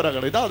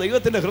ഭാഗ്യമുള്ളവരാണ്. ഇതാ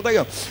ദൈവത്തിന്റെ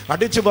ഹൃദയം.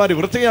 അടിച്ചുപാരി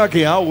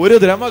വൃത്തിയാക്കി ആ ഒരു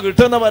ദ്രമ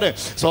കിട്ടുന്നവരെ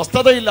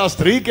സ്വസ്ഥതയില്ല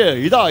സ്ത്രീക്ക്.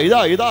 ഇതാ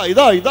ഇതാ ഇതാ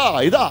ഇതാ ഇതാ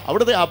ഇതാ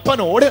അവിടുത്തെ അപ്പൻ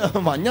ഓടി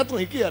മഞ്ഞത്ത്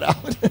നിൽക്കുക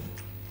രാവിലെ.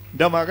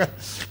 എൻ്റെ മകൻ,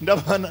 എൻ്റെ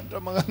മകൻ, എൻ്റെ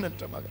മകൻ,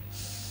 എൻ്റെ മകൻ,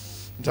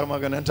 എൻ്റെ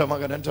മകൻ, എൻ്റെ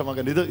മകൻ, എൻ്റെ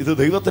മകൻ. ഇത്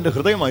ദൈവത്തിന്റെ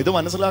ഹൃദയമാണ്. ഇത്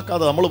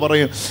മനസ്സിലാക്കാതെ നമ്മൾ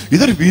പറയും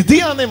ഇതൊരു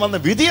വിധിയാന്നേ വന്ന്.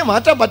 വിധിയെ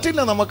മാറ്റാൻ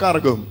പറ്റില്ല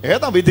നമുക്കാർക്കും.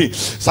 ഏതാ വിധി?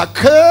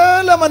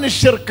 സകല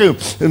മനുഷ്യർക്ക്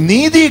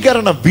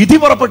നീതീകരണ വിധി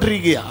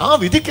പുറപ്പെട്ടിരിക്കുക. ആ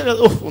വിധിക്ക്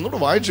ഒന്നുകൂടെ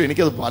വായിച്ചു,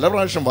 എനിക്കത് പല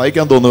പ്രാവശ്യം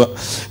വായിക്കാൻ തോന്നുക.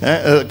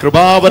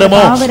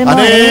 കൃപാവരമോ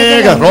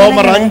അനേക,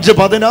 റോമർ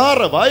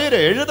 5:16 വായരെ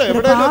എഴുത.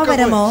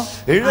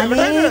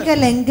 അനേക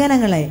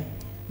ലംഘനങ്ങളെ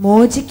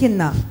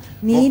മോചിക്കുന്ന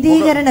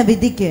നീതീകരണ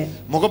വിധിക്ക്.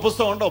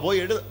 മുഖപുസ്തകം ഉണ്ടോ? പോയി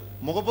എഴുത.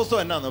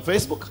 മുഖപുസ്തകം എന്നാന്ന്?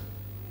 ഫേസ്ബുക്ക്.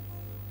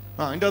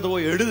 അതിൻ്റെ അത്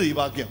പോയി എഴുതി ഈ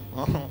വാക്യം.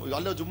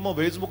 അല്ല ചുമ്മാ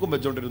ഫേസ്ബുക്കും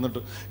വെച്ചോണ്ടിരുന്നിട്ട്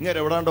ഇങ്ങനെ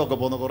എവിടാണ്ടൊക്കെ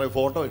പോകുന്ന കുറേ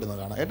ഫോട്ടോ ഇടുന്ന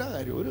കാണാം. എന്നാ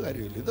കാര്യം? ഒരു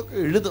കാര്യമില്ല. ഇതൊക്കെ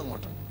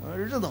എഴുതങ്ങോട്ട്.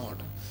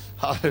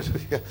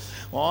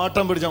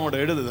 ഓട്ടം പിടിച്ചങ്ങോട്ട്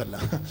എഴുതല്ല.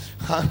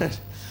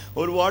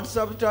 ഒരു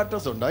വാട്സാപ്പ്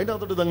സ്റ്റാറ്റസ് ഉണ്ട്, അതിൻ്റെ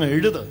അകത്തോട്ട് ഇതങ്ങ്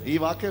എഴുത്. ഈ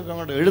വാക്യമൊക്കെ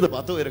അങ്ങോട്ട് എഴുത്,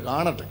 10 പേര്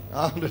കാണട്ടെ.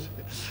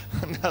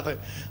 അതെ,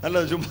 അല്ല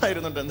ചുമ്മാ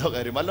ഇരുന്നിട്ട് എന്തോ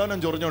കാര്യം? വല്ലവനും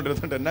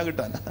ചൊറിഞ്ഞോണ്ടിരുന്നിട്ട് എന്നാ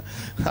കിട്ടാൻ?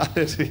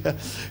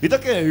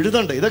 ഇതൊക്കെ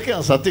എഴുതണ്ടേ?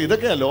 ഇതൊക്കെയാണ് സത്യം.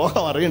 ഇതൊക്കെയാണ്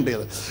ലോകം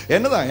അറിയേണ്ടത്.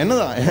 എന്നതാ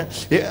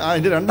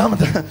അതിൻ്റെ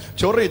രണ്ടാമത്തെ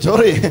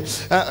ചൊറി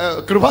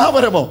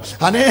കൃപാപരമോ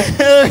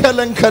അനേക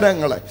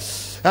ലംഘനങ്ങളെ,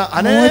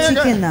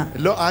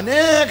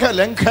 അനേക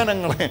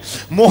ലംഘനങ്ങളെ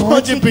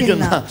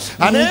മോചിപ്പിക്കുന്ന,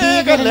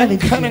 അനേക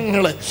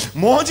ലംഘനങ്ങളെ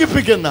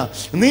മോചിപ്പിക്കുന്ന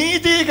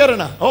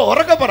നീതീകരണ.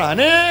 ഉറക്കെ പറ.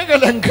 അനേക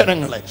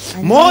ലംഘനങ്ങളെ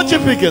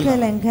മോചിപ്പിക്കുന്ന,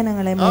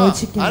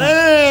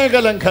 അനേക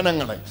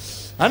ലംഘനങ്ങളെ,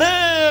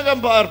 അനേകം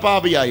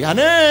പാപിയായി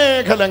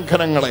അനേക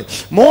ലംഘനങ്ങളെ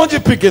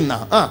മോചിപ്പിക്കുന്ന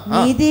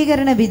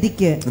നീതീകരണ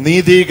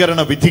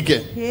വിധിക്ക്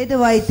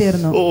ഹേതുവായി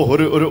തീർന്നു.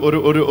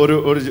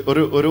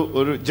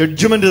 ഒരു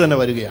ജഡ്ജ്മെന്റ് തന്നെ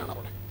വരികയാണ് അവിടെ.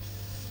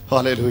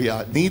 ഹല്ലേലൂയ.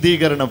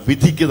 നീതീകരണ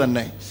വിധിക്ക്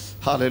തന്നെ.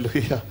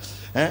 Hallelujah.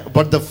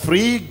 But the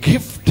free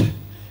gift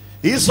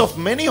is of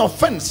many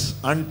offense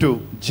unto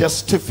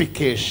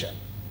justification.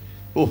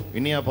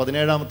 ഇനി ആ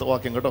 17ാമത്തെ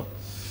വാക്യം കേട്ടോ,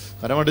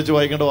 കരമടിച്ച്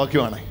വായിക്കേണ്ട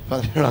വാക്യമാണ്.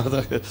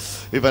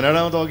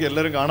 17ാമത്തെ വാക്യം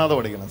എല്ലാവരും കാണാതെ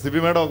പഠിക്കണം.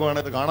 സിബിമേടെ ഒക്കെ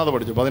വേണേൽ കാണാതെ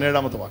പഠിച്ചു.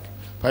 17ാമത്തെ വാക്യം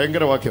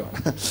ഭയങ്കര വാക്യമാണ്.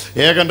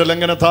 ഏകന്റെ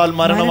ലംഘനത്താൽ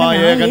മരണമായ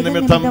ഏകൻ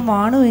നിമിത്തം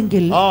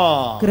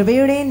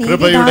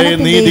കൃപയുടെയും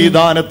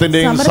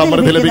നീതിദാനത്തിന്റെയും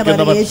സമൃദ്ധി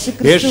ലഭിക്കുന്നവർ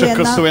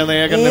യേശുക്രിസ്തു എന്ന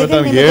ഏകൻ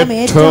നിമിത്തം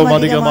ഏറ്റവും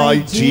അധികമായി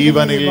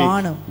ജീവനിൽ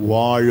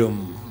വാഴും.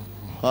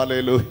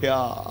 ഹല്ലേലൂയ.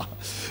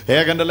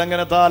 ഏകന്റെ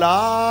ലംഘനത്താൽ ആ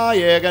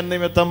ഏകൻ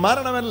നിമിത്തം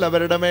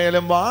മരണമെല്ലാവരുടെ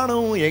മേലും വാണു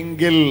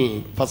എങ്കിൽ.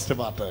 First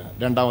part.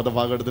 രണ്ടാമത്തെ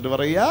ഭാഗം എടുത്തിട്ട്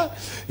പറയുക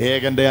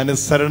ഏകന്റെ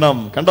അനുസരണം.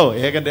 കണ്ടോ?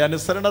 ഏകന്റെ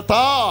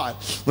അനുസരണത്താൽ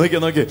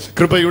നോക്കി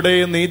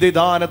കൃപയുടെയും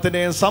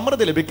നീതിദാനത്തിന്റെയും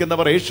സമൃദ്ധി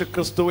ലഭിക്കുന്നവർ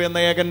യേശുക്രിസ്തു എന്ന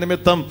ഏകൻ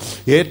നിമിത്തം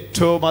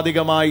ഏറ്റവും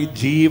അധികമായി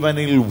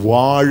ജീവനിൽ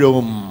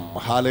വാഴും.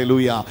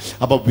 ഹല്ലേലൂയ.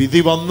 അപ്പൊ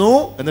വിധി വന്നു,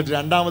 എന്നിട്ട്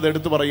രണ്ടാമത്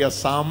എടുത്തു പറയുക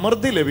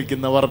സമൃദ്ധി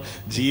ലഭിക്കുന്നവർ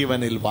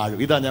ജീവനിൽ വാഴും.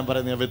 ഇതാ ഞാൻ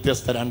പറയുന്ന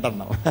വ്യത്യസ്ത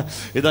രണ്ടെണ്ണം.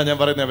 ഇതാ ഞാൻ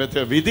പറയുന്ന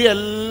വിധി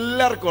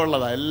എല്ലാവർക്കും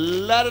ഉള്ളതാ.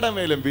 എല്ലാവരുടെ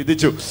മേലും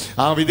വിധിച്ചു.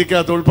 ആ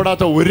വിധിക്കകത്ത്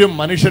ഉൾപ്പെടാത്ത ഒരു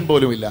മനുഷ്യൻ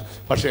പോലും ഇല്ല.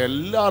 പക്ഷെ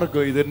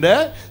എല്ലാവർക്കും ഇതിന്റെ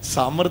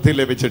സമൃദ്ധി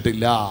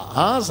ലഭിച്ചിട്ടില്ല.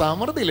 ആ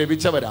സമൃദ്ധി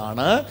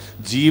ലഭിച്ചവരാണ്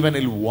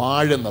ജീവനിൽ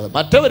വാഴുന്നത്.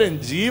 മറ്റവരും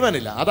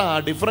ജീവനില്ല. അതാ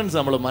ഡിഫറൻസ്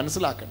നമ്മൾ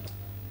മനസ്സിലാക്കേണ്ടത്.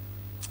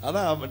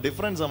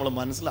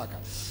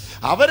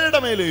 അവരുടെ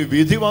മേലെ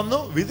വിധി വന്നു.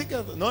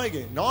 വിധിക്കകത്ത്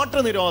നോക്കിക്കേ, നോട്ട്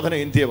നിരോധനം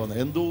ഇന്ത്യ വന്നു.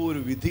 എന്തോ ഒരു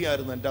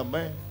വിധിയായിരുന്നു എൻ്റെ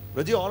അമ്മേ.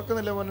 റജി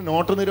ഓർക്കുന്നില്ല മോനെ?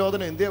 നോട്ട്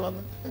നിരോധനം ഇന്ത്യ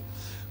വന്ന്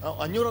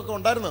 500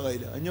 ഉണ്ടായിരുന്ന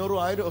കയ്യിൽ, 500,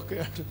 1000 ഒക്കെ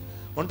ആയിട്ട്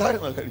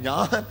ഉണ്ടായിരുന്ന കയ്യിൽ.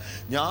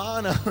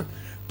 ഞാൻ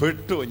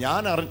പെട്ടു.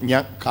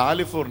 ഞാൻ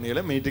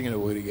കാലിഫോർണിയയിലെ മീറ്റിങ്ങിന്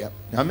പോയിരിക്കുക.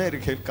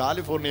 അമേരിക്കയിൽ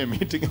കാലിഫോർണിയ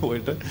മീറ്റിംഗ്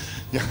പോയിട്ട്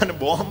ഞാൻ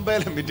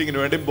ബോംബെയിലെ മീറ്റിങ്ങിന്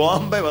വേണ്ടി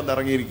ബോംബെ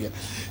വന്നിറങ്ങിയിരിക്കുക.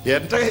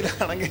 എൻ്റെ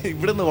കയ്യിലാണെങ്കിൽ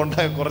ഇവിടുന്ന്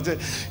കൊണ്ടായ കുറച്ച്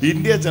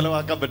ഇന്ത്യ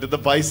ചെലവാക്കാൻ പറ്റുന്ന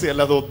പൈസ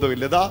അല്ലാതെ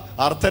ഒന്നുമില്ല. ഇതാ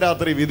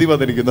അർദ്ധരാത്രി വിധി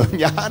വന്നിരിക്കുന്നു.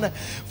 ഞാൻ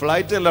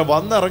ഫ്ലൈറ്റെല്ലാം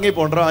വന്നിറങ്ങി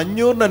പോണ്ട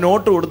 500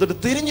 നോട്ട് കൊടുത്തിട്ട്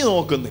തിരിഞ്ഞു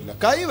നോക്കുന്നില്ല.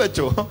 കൈ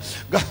വെച്ചോ,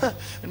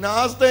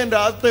 നാസ്തയും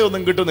രാസ്തയും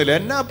ഒന്നും കിട്ടുന്നില്ല.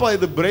 എന്നാപ്പാ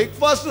ഇത്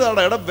ബ്രേക്ക്ഫാസ്റ്റ്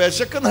താടാ എടാ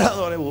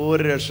വിശക്കുന്നതാന്ന് പറയാം.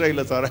 ഒരു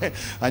രക്ഷയില്ല സാറേ.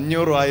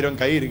 500, 1000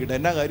 കൈ ഇരിക്കട്ടെ.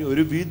 എന്നാ കാര്യം?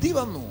 ഒരു വിധി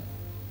വന്നു.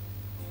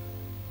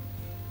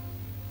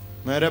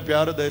 മേരെ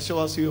പ്യാറ്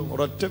ദേശവാസിയോ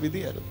ഒരൊറ്റ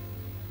വിധിയായിരുന്നു.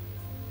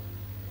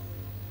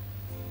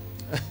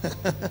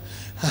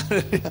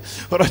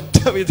 ഒരൊറ്റ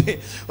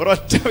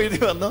വിധി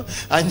വന്നു.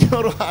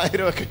 500,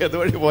 1000 ഒക്കെ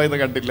അതുവഴി പോയെന്ന്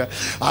കണ്ടില്ല.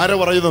 ആരോ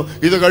പറയുന്നു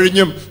ഇത്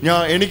കഴിഞ്ഞും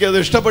എനിക്കത്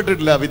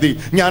ഇഷ്ടപ്പെട്ടിട്ടില്ല വിധി,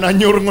 ഞാൻ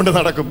 500 കൊണ്ട്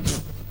നടക്കും.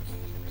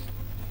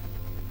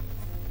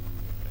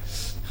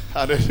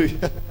 Hallelujah,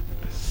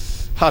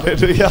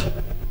 hallelujah,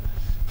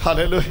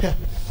 hallelujah.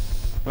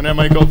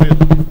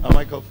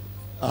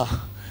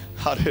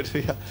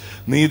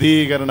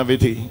 നീതീകരണ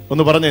വിധി.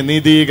 ഒന്ന് പറഞ്ഞേ,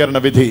 നീതീകരണ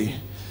വിധി.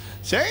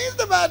 Change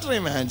the battery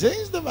man,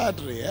 change the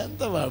battery.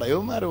 എന്താ വേണം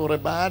ഇവന്മാർ കുറെ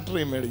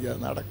ബാറ്ററി മേടിക്കാൻ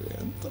നടക്കുക.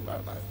 എന്താ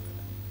വേണം?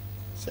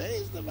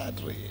 Change the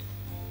battery.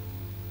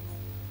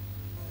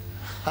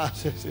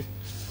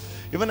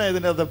 ഇവനാ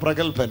ഇതിൻ്റെ അകത്ത്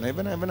പ്രഗത്ഭൻ.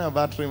 ഇവനാ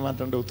ബാറ്ററി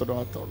മാറ്റേണ്ട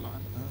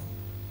ഉത്തരവാദിത്തമുള്ളവൻ.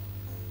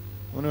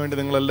 അവന് വേണ്ടി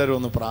നിങ്ങളെല്ലാവരും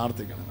ഒന്ന്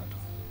പ്രാർത്ഥിക്കണം കേട്ടോ.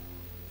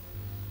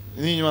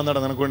 ഇനി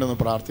വന്നിട്ട് നിനക്ക് വേണ്ടി ഒന്ന്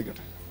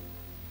പ്രാർത്ഥിക്കട്ടെ.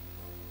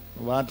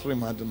 ബാറ്ററി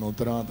മാറ്റുന്ന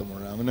ഉത്തരവാദിത്തം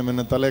മുഴുവൻ അവന്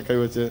പിന്നെ തലേ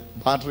കൈവച്ച്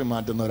ബാറ്ററി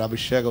മാറ്റുന്ന ഒരു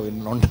അഭിഷേകം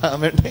ഉണ്ടാകാൻ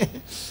വേണ്ടി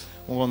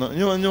ഒന്ന്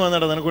ഇഞ്ഞു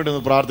വന്നിട്ട് നിനക്ക് വേണ്ടി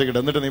ഒന്ന് പ്രാർത്ഥിക്കട്ടെ,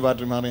 എന്നിട്ട് നീ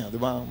ബാറ്ററി മാറി അത്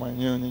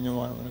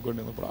നിനക്ക്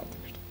വേണ്ടി ഒന്ന്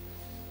പ്രാർത്ഥിക്കട്ടെ.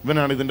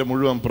 ഇവനാണ് ഇതിൻ്റെ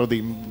മുഴുവൻ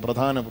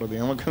പ്രധാന പ്രതി.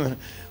 നമുക്ക്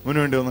ഇവന്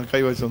വേണ്ടി ഒന്ന്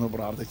കൈവച്ചൊന്ന്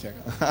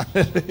പ്രാർത്ഥിച്ചേക്കാം.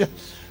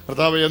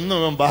 കർത്താവ് എന്നും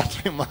ഇവൻ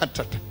ബാറ്ററി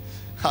മാറ്റട്ടെ.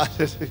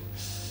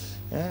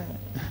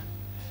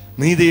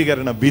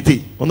 നീതീകരണ വിധി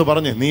ഒന്ന്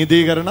പറഞ്ഞ്,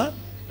 നീതീകരണ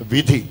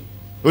വിധി.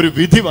 ഒരു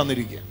വിധി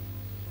വന്നിരിക്കുക.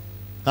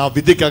 ആ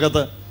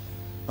വിധിക്കകത്ത്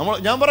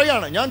ഞാൻ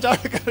പറയാണ്, ഞാൻ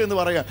ചാടിക്കറി എന്ന്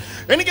പറയാം,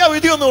 എനിക്ക് ആ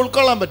വിധി ഒന്നും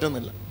ഉൾക്കൊള്ളാൻ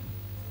പറ്റുന്നില്ല.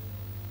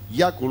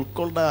 ഇയാൾക്ക്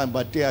ഉൾക്കൊള്ളാൻ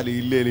പറ്റിയാലും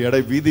ഇല്ലേലും എടേ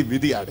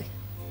വിധിയാടെ.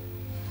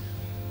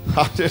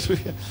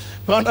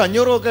 വേണ്ട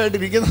 500 ഒക്കെ ആയിട്ട്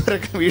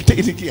ഇരിക്കുന്നവരൊക്കെ വീട്ടിൽ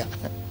ഇരിക്കുക.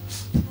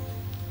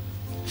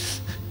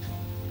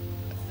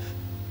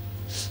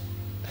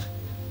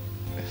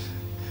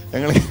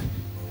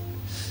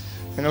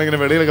 ഞങ്ങളിങ്ങനെ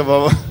വെളിയിലൊക്കെ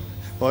പോവാം,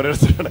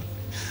 ഓരോരുത്തരുടെ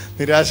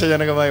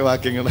നിരാശാജനകമായ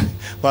വാക്കുകൾ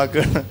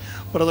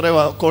പുറത്തെ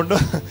കൊണ്ട്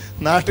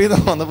നാട്ടിൽ നിന്ന്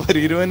വന്നപ്പോൾ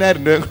 20,000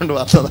 രൂപ കൊണ്ട്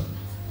വന്നത്.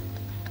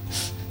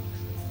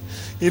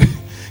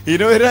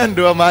 20,000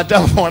 രൂപ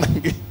മാറ്റാൻ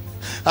പോണെങ്കിൽ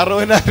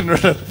 60,000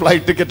 രൂപ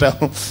ഫ്ലൈറ്റ് ടിക്കറ്റ്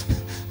ആവും.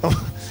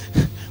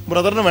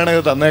 ബ്രദറിന്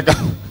വേണമെങ്കിൽ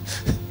തന്നേക്കാം.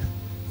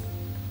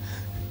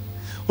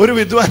 ഒരു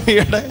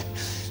വിദ്വാനിയുടെ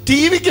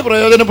TV-ക്ക്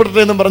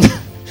പ്രയോജനപ്പെടട്ടെ എന്നും പറഞ്ഞ്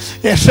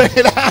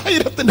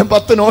 1000-ന്റെ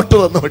 10 നോട്ട്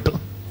തന്നു വിട്ടു.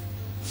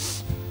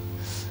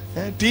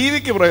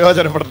 TV-ക്ക്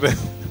പ്രയോജനപ്പെടട്ടെ.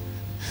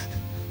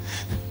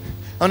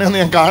 അവനെയൊന്ന്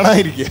ഞാൻ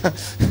കാണാതിരിക്കുക.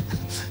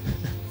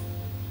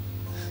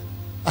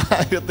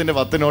 1000-ന്റെ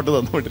 10 നോട്ട്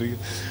തന്നു വിട്ടിരിക്കും.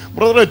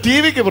 ബ്രദർ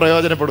TV-ക്ക്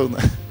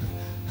പ്രയോജനപ്പെടുമെന്ന്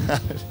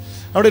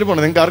അവിടെ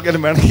ഇരിപ്പുണ്ട്, നിങ്ങൾക്ക്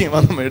ആർക്കെങ്കിലും വേണമെങ്കിൽ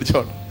വന്ന്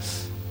മേടിച്ചോട്ടെ.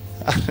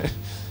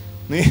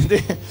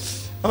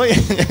 അപ്പൊ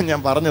ഞാൻ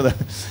പറഞ്ഞത്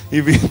ഈ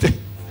വിധി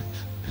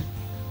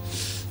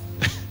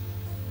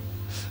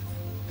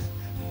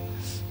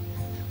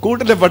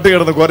കൂട്ടിലെ പട്ടി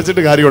കിടന്ന്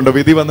കുരച്ചിട്ട് കാര്യമുണ്ടോ?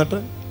 വിധി വന്നിട്ട്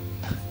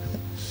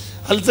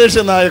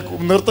അൽസേഷനായ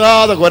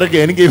നിർത്താതെ കുരയ്ക്ക്.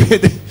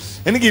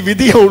 എനിക്ക് ഈ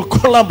വിധിയെ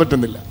ഉൾക്കൊള്ളാൻ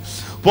പറ്റുന്നില്ല.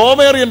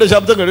 പോമേറിയന്റെ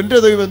ശബ്ദം കേട്ട് എൻ്റെ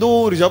ദൈവം എന്തോ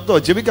ഒരു ശബ്ദം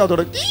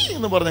ചെവിക്കാത്തോടെ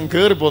എന്ന് പറഞ്ഞ്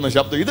കയറിപ്പോകുന്ന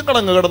ശബ്ദം. ഇത്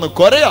കിടന്ന്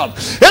കൊരയാണ്.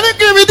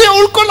 എനിക്ക് വിധിയെ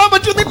ഉൾക്കൊള്ളാൻ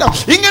പറ്റുന്നില്ല.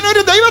 ഇങ്ങനെ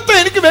ഒരു ദൈവത്തെ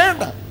എനിക്ക്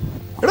വേണ്ട.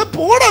 എടാ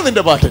പോടാ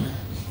നിന്റെ പാട്ടിന്.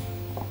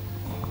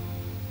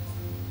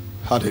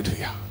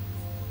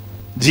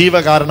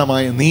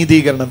 ജീവകാരണമായ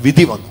നീതീകരണ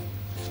വിധി വന്നു.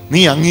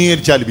 നീ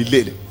അംഗീകരിച്ചാലും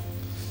ഇല്ലേലും,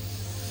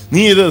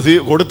 നീ ഇത്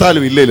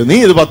കൊടുത്താലും ഇല്ലേലും, നീ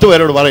ഇത് 10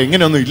 പേരോട് പറ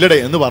ഇങ്ങനെയൊന്നും ഇല്ലടേ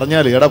എന്ന്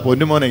പറഞ്ഞാൽ, എടാ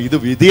പൊന്നുമോനെ ഇത്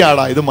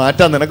വിധിയാടാ, ഇത്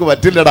മാറ്റാൻ നിനക്ക്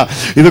പറ്റില്ലടാ,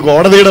 ഇത്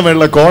കോടതിയുടെ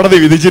മേലുള്ള കോടതി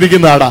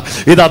വിധിച്ചിരിക്കുന്നതാടാ,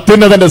 ഇത്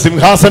അത്യുന്നതന്റെ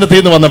സിംഹാസനത്തിൽ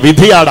നിന്ന് വന്ന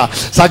വിധിയാടാ,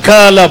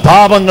 സകല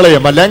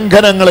പാപങ്ങളെയും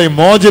ലംഘനങ്ങളെയും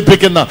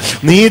മോചിപ്പിക്കുന്ന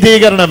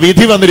നീതീകരണ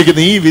വിധി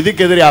വന്നിരിക്കുന്നു. ഈ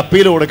വിധിക്കെതിരെ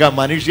അപ്പീൽ കൊടുക്കാൻ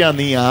മനുഷ്യ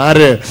നീ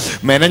ആര്?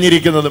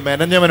 മെനഞ്ഞിരിക്കുന്നത്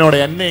മെനഞ്ഞവനോട്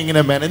എന്നെ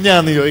ഇങ്ങനെ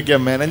മെനഞ്ഞാന്ന് ചോദിക്കാം.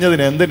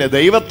 മെനഞ്ഞതിന് എന്തിന്?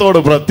 ദൈവത്തോട്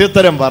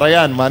പ്രത്യുത്തരം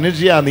പറയാൻ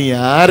മനുഷ്യ നീ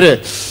ആര്?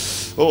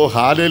 ഓ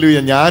ഹല്ലേലൂയ.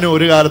 ഞാനും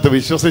ഒരു കാലത്ത്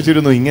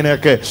വിശ്വസിച്ചിരുന്നു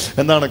ഇങ്ങനെയൊക്കെ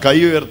എന്താണ് കൈ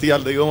ഉയർത്തിയാൽ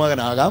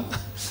ദൈവമകനാകാം.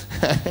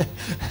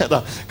 ഏതാ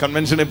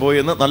കൺവെൻഷനിൽ പോയി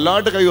എന്ന്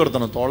നല്ലതായിട്ട് കൈ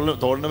ഉയർത്തണം.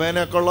 തോളിന്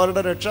വേനയൊക്കെ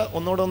ഉള്ളവരുടെ രക്ഷ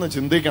ഒന്നുകൂടെ ഒന്ന്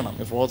ചിന്തിക്കണം.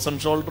 ഫ്രോസൺ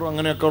ഷോൾഡറും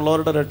അങ്ങനെയൊക്കെ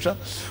ഉള്ളവരുടെ രക്ഷ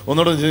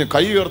ഒന്നുകൂടെ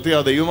കൈ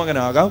ഉയർത്തിയാൽ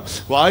ദൈവമകനാകാം.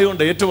 വായു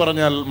കൊണ്ട് ഏറ്റു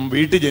പറഞ്ഞാൽ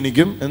വീട്ടിൽ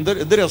ജനിക്കും.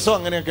 എന്ത് രസം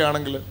അങ്ങനെയൊക്കെ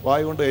ആണെങ്കിൽ.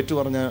 വായു കൊണ്ട് ഏറ്റു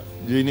പറഞ്ഞാൽ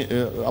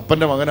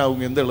അപ്പൻ്റെ മകനാവും.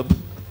 എന്ത്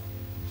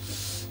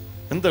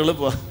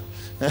എളുപ്പമാണ്.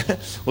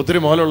 ഒത്തിരി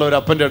മോലുള്ള ഒരു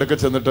അപ്പൻ്റെ അടുക്ക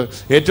ചെന്നിട്ട്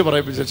ഏറ്റു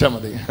പറയിപ്പിച്ചാൽ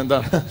മതി.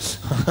 എന്താണ്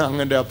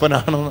അങ്ങനെ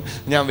അപ്പനാണെന്ന്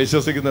ഞാൻ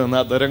വിശ്വസിക്കുന്നതെന്ന്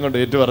ആ തരം കൊണ്ട്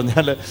ഏറ്റു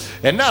പറഞ്ഞാൽ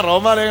എന്നാ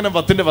റോമാലേഖനം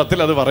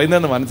 10:10 അത്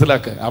പറയുന്നതെന്ന്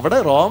മനസ്സിലാക്കുക. അവിടെ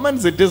റോമൻ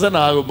സിറ്റിസൺ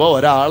ആകുമ്പോൾ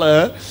ഒരാള്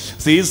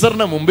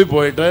സീസറിന് മുമ്പിൽ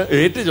പോയിട്ട്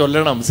ഏറ്റു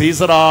ചൊല്ലണം,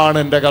 സീസറാണ്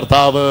എൻ്റെ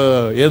കർത്താവ്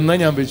എന്ന്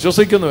ഞാൻ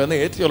വിശ്വസിക്കുന്നു എന്ന്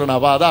ഏറ്റു ചൊല്ലണം.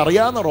 അപ്പൊ അത്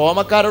അറിയാവുന്ന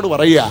റോമക്കാരോട്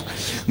പറയുക,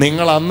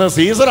 നിങ്ങൾ അന്ന്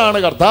സീസറാണ്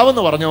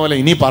കർത്താവെന്ന് പറഞ്ഞ പോലെ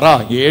ഇനി പറ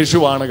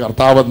യേശുവാണ്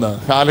കർത്താവെന്ന്.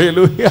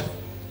 ഹല്ലേലൂയ.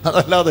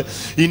 അതല്ലാതെ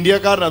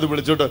ഇന്ത്യക്കാരൻ അത്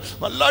വിളിച്ചോട്ട്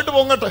നല്ലതായിട്ട്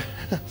പൊങ്ങട്ടെ.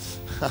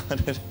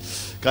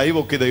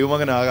 കൈപൊക്കി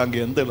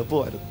ദൈവമകനാകാമെങ്കിൽ എന്ത്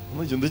എളുപ്പമായിരുന്നു.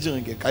 ഒന്ന് ചിന്തിച്ചു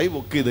നോക്കിയാൽ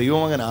കൈപൊക്കി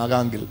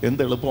ദൈവമകനാകാമെങ്കിൽ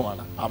എന്ത്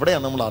എളുപ്പമാണ്.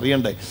 അവിടെയാണ് നമ്മൾ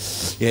അറിയണ്ടേ.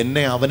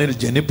 എന്നെ അവനിൽ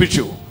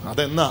ജനിപ്പിച്ചു.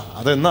 അതെന്നാ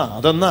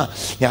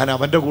ഞാൻ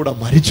അവൻ്റെ കൂടെ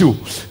മരിച്ചു,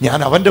 ഞാൻ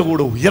അവൻ്റെ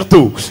കൂടെ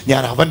ഉയർത്തു,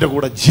 ഞാൻ അവൻ്റെ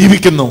കൂടെ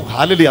ജീവിക്കുന്നു.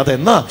 ഹാലലി.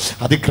 അതെന്നാ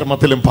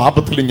അതിക്രമത്തിലും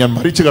പാപത്തിലും ഞാൻ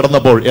മരിച്ചു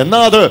കിടന്നപ്പോൾ. എന്നാ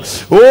അത്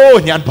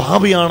ഞാൻ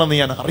പാപിയാണെന്ന്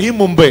ഞാൻ അറിയും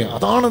മുമ്പേ.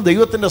 അതാണ്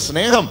ദൈവത്തിൻ്റെ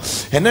സ്നേഹം.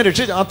 എന്നെ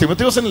രക്ഷിച്ച ആ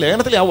തിമോഥെയോസിന്റെ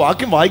ലേഖനത്തിൽ ആ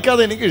വാക്യം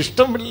വായിക്കാതെ എനിക്ക്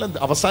ഇഷ്ടമില്ല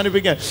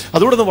അവസാനിപ്പിക്കാൻ.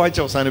 അതുകൂടെ ഒന്ന്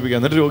വായിച്ച് അവസാനിപ്പിക്കാം.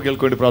 എന്നിട്ട്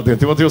രോഗികൾക്ക് വേണ്ടി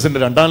പ്രാർത്ഥിക്കാം. തിമോഥെയോസിന്റെ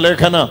 2-ാം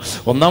ലേഖനം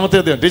 1-ാമത്തെ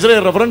അധ്യായം. ടീച്ചറെ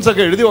റെഫറൻസ്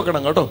ഒക്കെ എഴുതി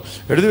വെക്കണം കേട്ടോ.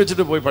 എഴുതി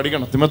വെച്ചിട്ട് പോയി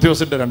പഠിക്കണം.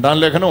 തിമോഥെയോസിന്റെ 2-ാം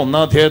ലേഖനം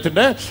 1-ാം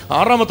അധ്യായത്തിന്റെ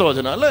 6-ാമത്തെ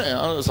വചനം അല്ലേ.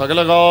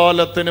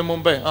 സകലകാലത്തിന്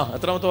മുമ്പേ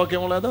എത്രാമത്തെ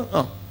വാക്യം ഉള്ളത്?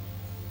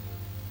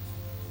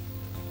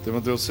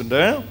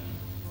 തിമോഥെയോസിന്റെ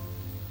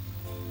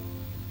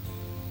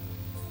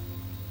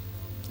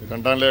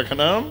 2-ാം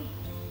ലേഖനം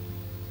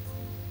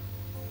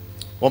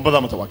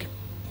 9-ാമത്തെ വാക്യം.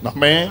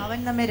 അവൻ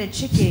നമ്മെ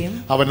രക്ഷിക്കുകയും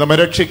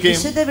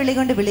വിശുദ്ധ വിളി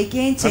കൊണ്ട്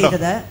വിളിക്കുകയും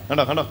ചെയ്തത്.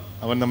 കണ്ടോ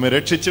അവൻ നമ്മെ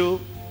രക്ഷിച്ചു,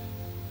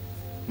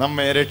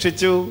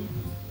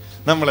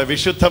 നമ്മളെ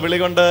വിശുദ്ധ വിളി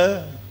കൊണ്ട്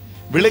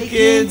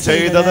വിളിക്കുകയും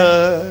ചെയ്തത്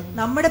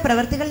നമ്മുടെ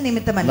പ്രവർത്തികൾ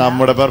നിമിത്തമല്ല,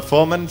 നമ്മുടെ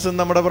പെർഫോമൻസും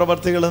നമ്മുടെ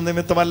പ്രവർത്തികളും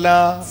നിമിത്തമല്ല,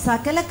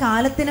 സകല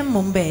കാലത്തിനും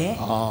മുമ്പേ.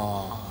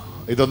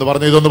 ഇതൊന്ന്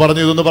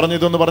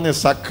പറഞ്ഞു.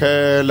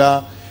 സകല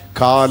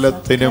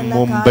കാലത്തിനു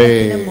മുമ്പേ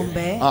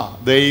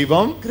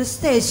ദൈവം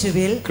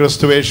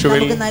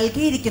ക്രിസ്തുയേശുവിൽ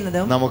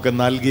നമുക്ക്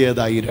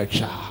നൽകിയതായി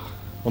രക്ഷ.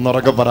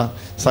 ഒന്നുറക്കെ പറ,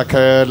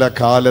 സകല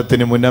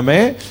കാലത്തിന്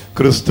മുന്നമേ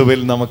ക്രിസ്തുവിൽ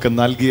നമുക്ക്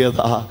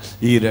നൽകിയതാ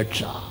ഈ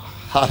രക്ഷ.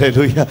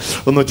 ഹല്ലേലൂയ.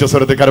 ഒന്ന്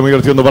ഉച്ചസ്വരത്തിൽ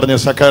കരമുയർത്തി ഒന്ന് പറഞ്ഞ്,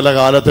 സകല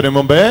കാലത്തിന്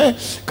മുമ്പേ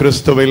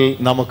ക്രിസ്തുവിൽ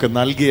നമുക്ക്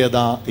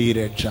നൽകിയതാ ഈ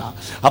രക്ഷ.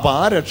 അപ്പൊ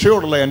ആ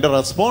രക്ഷയോടുള്ള എൻ്റെ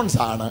റെസ്പോൺസ്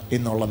ആണ്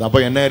ഇന്നുള്ളത്. അപ്പൊ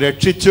എന്നെ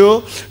രക്ഷിച്ചു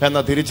എന്ന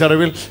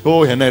തിരിച്ചറിവിൽ, ഓ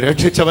എന്നെ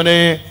രക്ഷിച്ചവനെ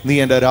നീ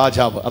എൻ്റെ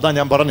രാജാവ്. അതാ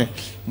ഞാൻ പറഞ്ഞു,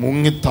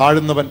 മുങ്ങി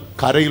താഴുന്നവൻ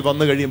കരയിൽ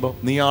വന്നു കഴിയുമ്പോൾ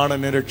നീയാണ്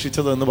എന്നെ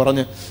രക്ഷിച്ചത് എന്ന്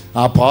പറഞ്ഞ്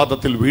ആ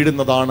പാദത്തിൽ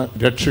വീഴുന്നതാണ്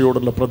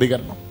രക്ഷയോടുള്ള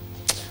പ്രതികരണം.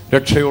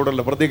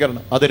 രക്ഷയോടുള്ള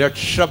പ്രതികരണം അത്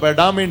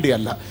രക്ഷപ്പെടാൻ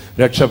വേണ്ടിയല്ല,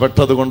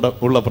 രക്ഷപ്പെട്ടത് കൊണ്ട്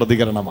ഉള്ള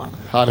പ്രതികരണമാണ്.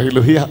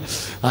 ഹല്ലേലൂയ.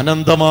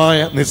 അനന്തമായ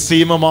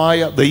നിസ്സീമമായ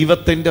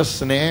ദൈവത്തിൻ്റെ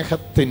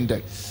സ്നേഹത്തിൻ്റെ,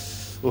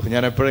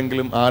 ഞാൻ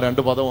എപ്പോഴെങ്കിലും ആ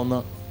രണ്ട് പദം ഒന്ന്,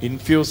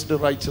 ഇൻഫ്യൂസ്ഡ്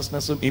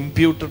റൈച്ചസ്നെസ്സും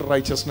ഇംപ്യൂട്ടഡ്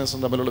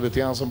റൈച്ചസ്നെസ്സും തമ്മിലുള്ള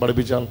വ്യത്യാസം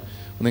പഠിപ്പിച്ചാൽ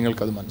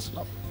നിങ്ങൾക്കത്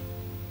മനസ്സിലാവും.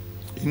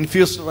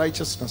 ഇൻഫ്യൂസ്ഡ്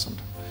റൈച്ചസ്നെസ്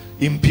ഉണ്ട്,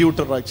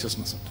 ഇംപ്യൂട്ടഡ്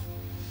റൈച്ചസ്നെസ് ഉണ്ട്.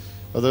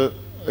 അത്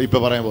ഇപ്പൊ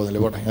പറയാൻ പോകുന്നില്ല,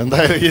 പോട്ടെ.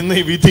 എന്തായാലും ഇന്ന്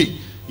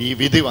ഈ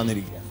വിധി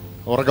വന്നിരിക്കുക.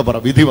 ഉറക്കെ പറ,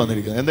 വിധി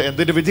വന്നിരിക്കുന്നത്.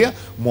 എന്തിന്റെ വിധിയാ?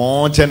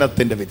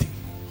 മോചനത്തിന്റെ വിധി.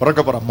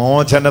 ഉറക്കെ പറ,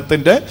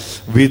 മോചനത്തിന്റെ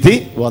വിധി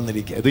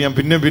വന്നിരിക്കുക. ഇത് ഞാൻ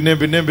പിന്നെ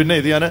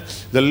ഇത് ഞാൻ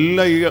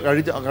ഇതെല്ലാം ഈ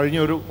കഴിഞ്ഞ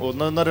ഒരു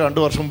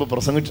 1.5-2 വർഷം മുമ്പ്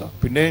പ്രസംഗിച്ച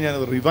പിന്നെ ഞാൻ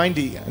റിവൈൻഡ്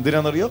ചെയ്യുക.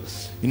 എന്തിനാണെന്നറിയോ?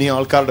 ഇനി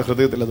ആൾക്കാരുടെ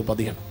ഹൃദയത്തിൽ അത്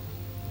പതിയണം.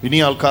 ഇനി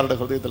ആൾക്കാരുടെ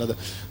ഹൃദയത്തിൽ അത്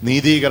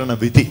നീതീകരണ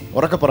വിധി.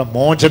 ഉറക്കെ പറ,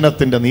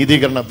 മോചനത്തിന്റെ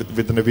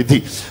നീതീകരണത്തിന്റെ വിധി.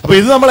 അപ്പൊ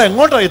ഇത് നമ്മളെ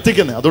എങ്ങോട്ടാണ്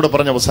എത്തിക്കുന്നത്? അതോടെ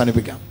പറഞ്ഞ്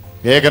അവസാനിപ്പിക്കാം.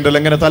 ഏകന്റെ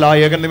ലംഘനത്താൽ ആ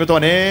ഏകൻ നിമിത്തം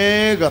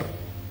അനേകർ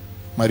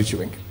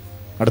മരിച്ചുവെങ്കിൽ,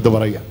 അടുത്ത്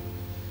പറയുക,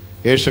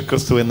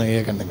 യേശുക്രിസ്തു എന്ന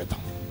ഏക നിമിത്തം,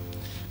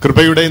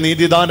 കൃപയുടെ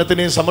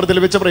നീതിദാനത്തിനെയും സമൃദ്ധി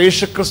ലഭിച്ചവർ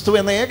യേശുക്രിസ്തു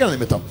എന്ന ഏക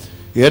നിമിത്തം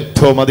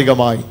ഏറ്റവും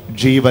അധികമായി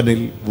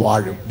ജീവനിൽ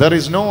വാഴും. There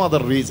is no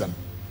other reason.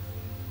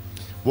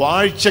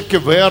 വാഴ്ചയ്ക്ക്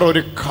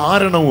വേറൊരു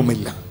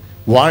കാരണവുമില്ല.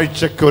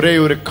 വാഴ്ചയ്ക്ക് ഒരേ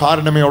ഒരു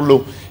കാരണമേ ഉള്ളൂ,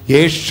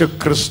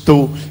 യേശുക്രിസ്തു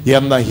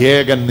എന്ന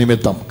ഏകൻ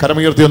നിമിത്തം.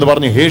 കരമുയർത്തി എന്ന്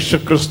പറഞ്ഞു,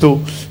 യേശുക്രിസ്തു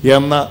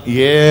എന്ന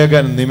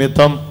ഏകൻ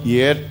നിമിത്തം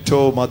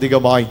ഏറ്റവും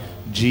അധികമായി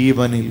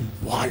ജീവനിൽ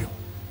വാഴും.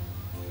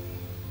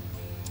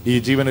 ഈ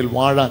ജീവനിൽ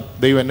വാഴാൻ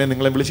ദൈവം എന്നെ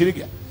നിങ്ങളെ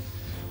വിളിച്ചിരിക്കുക.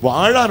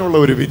 വാഴാനുള്ള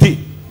ഒരു വിധി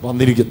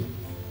വന്നിരിക്കുന്നു.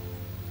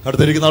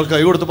 അടുത്തിരിക്കുന്ന ആൾക്ക്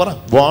കൈ കൊടുത്ത് പറ,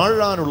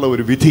 വാഴാനുള്ള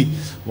ഒരു വിധി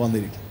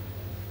വന്നിരിക്കുന്നു.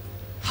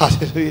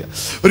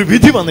 ഒരു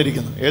വിധി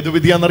വന്നിരിക്കുന്നു. ഏത്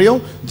വിധിയാണെന്നറിയോ?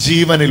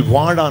 ജീവനിൽ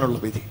വാഴാനുള്ള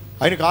വിധി.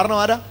 അതിന് കാരണം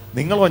ആരാ?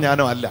 നിങ്ങളോ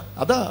ഞാനോ അല്ല.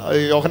 അതാ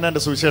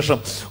യോഹന്നാന്റെ സുവിശേഷം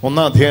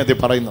 1-ാം അധ്യായത്തിൽ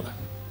പറയുന്നത്.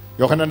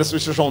 യോഹന്നാന്റെ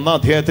സുവിശേഷം 1-ാം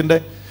അധ്യായത്തിന്റെ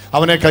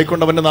അവനെ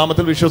കൈക്കൊണ്ടവന്റെ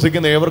നാമത്തിൽ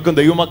വിശ്വസിക്കുന്ന ഏവർക്കും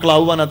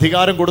ദൈവമക്കളാവുവാൻ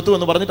അധികാരം കൊടുത്തു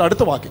എന്ന് പറഞ്ഞിട്ട്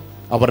അടുത്ത വാക്യം,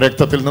 അവർ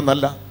രക്തത്തിൽ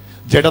നിന്നല്ല,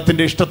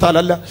 ജഡത്തിന്റെ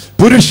ഇഷ്ടത്താലല്ല,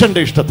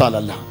 പുരുഷന്റെ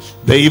ഇഷ്ടത്താലല്ല,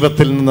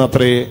 ദൈവത്തിൽ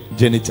നിന്നത്രേ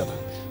ജനിച്ചത്.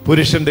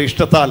 പുരുഷന്റെ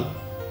ഇഷ്ടത്താൽ,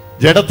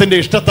 ജഡത്തിന്റെ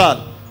ഇഷ്ടത്താൽ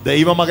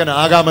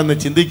ദൈവമകനാകാമെന്ന്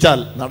ചിന്തിച്ചാൽ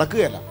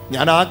നടക്കുകയല്ല.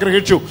 ഞാൻ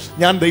ആഗ്രഹിച്ചു,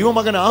 ഞാൻ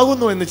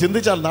ദൈവമകനാകുന്നു എന്ന്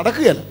ചിന്തിച്ചാൽ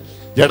നടക്കുകയല്ല.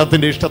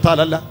 ജഡത്തിന്റെ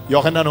ഇഷ്ടത്താലല്ല.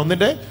 യോഹന്നാൻ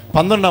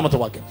 1:12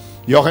 വാക്യം,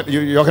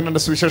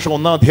 യോഹന്നാന്റെ സുവിശേഷം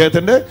 1-ാം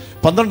അധ്യായത്തിന്റെ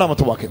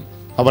 12 വാക്യം,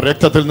 അവർ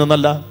രക്തത്തിൽ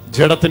നിന്നല്ല,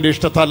 ജഡത്തിന്റെ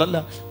ഇഷ്ടത്താലല്ല,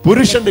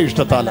 പുരുഷന്റെ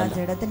ഇഷ്ടത്താലല്ല,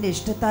 ജഡത്തിന്റെ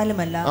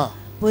ഇഷ്ടത്താലുമല്ല,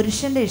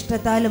 പുരുഷന്റെ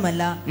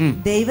ഇഷ്ടത്താലുമല്ല,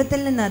 ദൈവത്തിൽ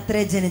നിന്ന്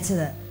അത്രേ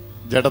ജനിച്ചത്.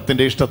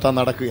 ജഡത്തിന്റെ ഇഷ്ടത്താൽ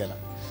നടക്കുകയല്ല.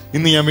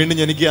 ഇന്ന് ഞാൻ വീണ്ടും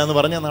ജനിക്കുക എന്ന്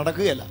പറഞ്ഞാൽ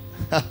നടക്കുകയല്ല.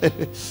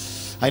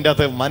 അതിൻ്റെ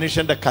അകത്ത്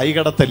മനുഷ്യന്റെ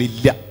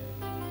കൈകടത്തലില്ല.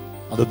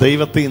 അത്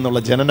ദൈവത്തിൽ നിന്നുള്ള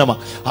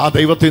ജനനമാണ്. ആ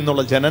ദൈവത്തിൽ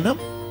നിന്നുള്ള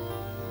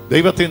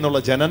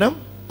ജനനം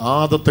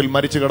ആദത്തിൽ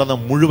മരിച്ചു കിടന്ന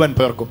മുഴുവൻ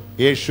പേർക്കും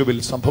യേശുവിൽ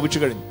സംഭവിച്ചു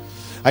കഴിഞ്ഞു.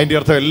 അതിൻ്റെ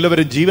അർത്ഥം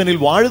എല്ലാവരും ജീവനിൽ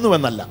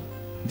വാഴുന്നുവെന്നല്ല.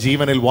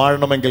 ജീവനിൽ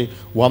വാഴണമെങ്കിൽ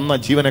വന്ന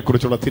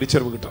ജീവനെക്കുറിച്ചുള്ള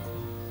തിരിച്ചറിവ് കിട്ടണം.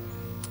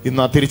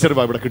 ഇന്ന് ആ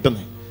തിരിച്ചറിവ് ഇവിടെ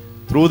കിട്ടുന്നേ.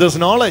 Through this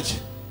knowledge,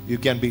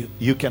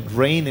 you can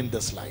reign in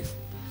this life.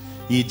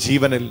 ഈ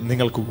ജീവനിൽ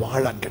നിങ്ങൾക്ക്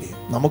വാഴാൻ കഴിയും,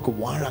 നമുക്ക്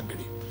വാഴാൻ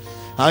കഴിയും.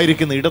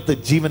 ആയിരിക്കുന്ന ഇടത്ത്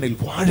ജീവനിൽ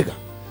വാഴുക,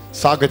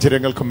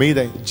 സാഹചര്യങ്ങൾക്ക്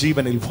മീതെ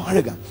ജീവനിൽ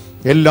വാഴുക,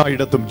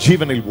 എല്ലായിടത്തും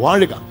ജീവനിൽ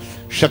വാഴുക,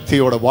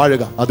 ശക്തിയോടെ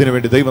വാഴുക.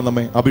 അതിനുവേണ്ടി ദൈവം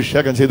നമ്മെ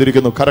അഭിഷേകം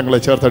ചെയ്തിരിക്കുന്നു. കരങ്ങളെ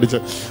ചേർത്തടിച്ച്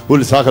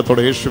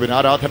ഉത്സാഹത്തോടെ യേശുവിന്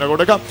ആരാധന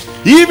കൊടുക്കാം.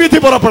 ഈ വിധി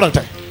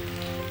പുറപ്പെടട്ടെ,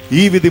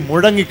 ഈ വിധി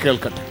മുഴങ്ങി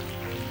കേൾക്കട്ടെ.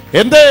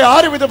 എന്തേ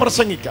ആരും ഇത്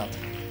പ്രസംഗിക്കാതെ,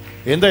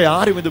 എന്തേ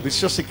ആരും ഇത്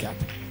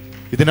വിശ്വസിക്കാതെ?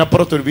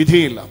 ഇതിനപ്പുറത്തൊരു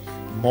വിധിയില്ല.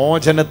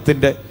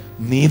 മോചനത്തിന്റെ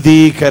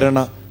നീതീകരണ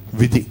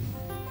വിധി.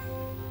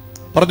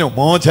 പറഞ്ഞു,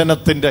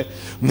 മോചനത്തിന്റെ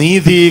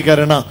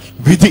നീതീകരണ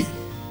വിധി.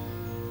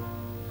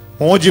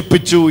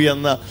 മോചിപ്പിച്ചു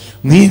എന്ന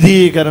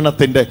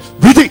നീതീകരണത്തിന്റെ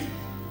വിധി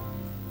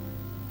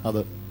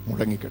അത്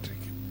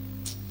മുഴങ്ങിക്കെട്ടിരിക്കും.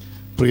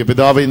 പ്രിയ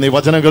പിതാവേ, ഇന്ന് ഈ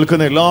വചനം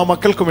കേൾക്കുന്ന എല്ലാ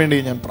മക്കൾക്കും വേണ്ടി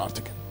ഞാൻ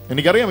പ്രാർത്ഥിക്കുന്നു.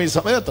 എനിക്കറിയാം ഈ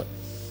സമയത്ത്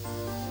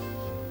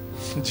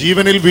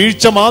ജീവനിൽ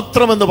വീഴ്ച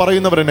മാത്രമെന്ന്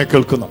പറയുന്നവരെന്നെ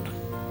കേൾക്കുന്നുണ്ട്.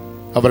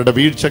 അവരുടെ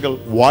വീഴ്ചകൾ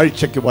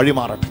വാഴ്ചയ്ക്ക്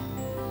വഴിമാറട്ടെ.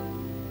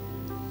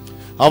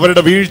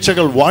 അവരുടെ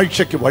വീഴ്ചകൾ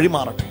വാഴ്ചയ്ക്ക്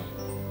വഴിമാറട്ടെ.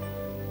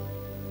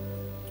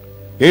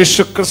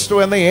 യേശുക്രിസ്തു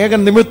എന്ന ഏക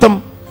നിമിത്തം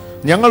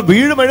ഞങ്ങൾ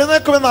വീഴും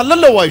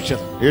എഴുന്നേക്കുമെന്നല്ലല്ലോ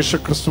വായിച്ചത്.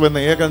 യേശുക്രിസ്തു എന്ന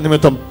ഏക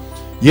നിമിത്തം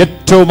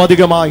ഏറ്റവും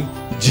അധികമായി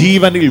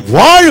ജീവനിൽ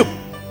വാഴും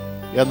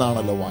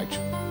എന്നാണല്ലോ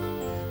വായിച്ചത്.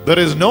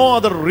 There is no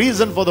other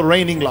reason for the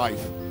reigning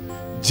life.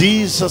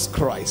 Jesus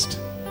Christ.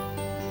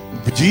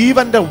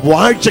 ജീവന്റെ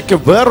വാഴ്ചയ്ക്ക്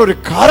വേറൊരു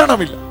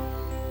കാരണമില്ല.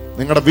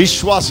 നിങ്ങളുടെ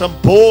വിശ്വാസം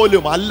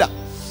പോലും അല്ല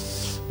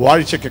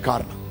വാഴ്ചയ്ക്ക്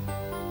കാരണം.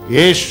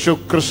 യേശു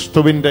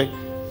ക്രിസ്തുവിന്റെ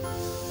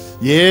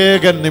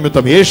ഏക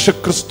നിമിത്തം, യേശു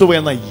ക്രിസ്തു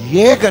എന്ന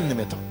ഏക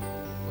നിമിത്തം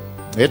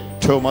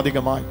ഏറ്റവും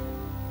അധികമായി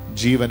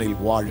ജീവനിൽ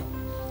വാഴും.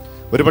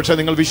 ഒരുപക്ഷെ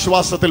നിങ്ങൾ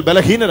വിശ്വാസത്തിൽ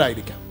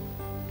ബലഹീനരായിരിക്കാം,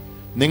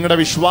 നിങ്ങളുടെ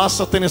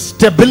വിശ്വാസത്തിന്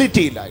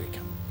സ്റ്റെബിലിറ്റി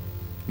ഇല്ലായിരിക്കാം,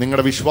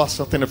 നിങ്ങളുടെ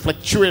വിശ്വാസത്തിന്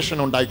ഫ്ലക്ച്വേഷൻ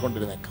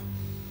ഉണ്ടായിക്കൊണ്ടിരുന്നേക്കാം.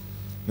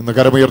 ഇന്ന്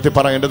കരമുയർത്തി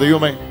പറ, എൻ്റെ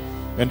ദൈവമേ,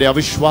 എൻ്റെ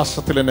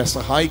അവിശ്വാസത്തിൽ എന്നെ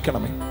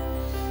സഹായിക്കണമേ.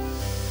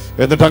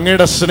 എന്നിട്ട്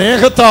അങ്ങയുടെ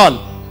സ്നേഹത്താൽ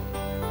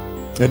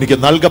എനിക്ക്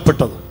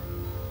നൽകപ്പെട്ടത്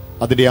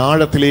അതിൻ്റെ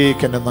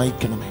ആഴത്തിലേക്ക് എന്നെ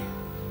നയിക്കണമേ.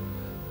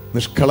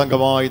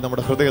 നിഷ്കളങ്കമായി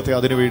നമ്മുടെ ഹൃദയത്തെ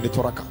അതിനുവേണ്ടി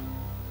തുറക്കാം.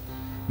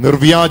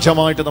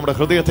 നിർവ്യാജമായിട്ട് നമ്മുടെ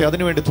ഹൃദയത്തെ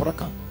അതിനുവേണ്ടി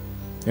തുറക്കാം.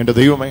 എൻ്റെ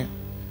ദൈവമേ,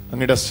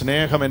 അങ്ങയുടെ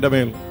സ്നേഹം എൻ്റെ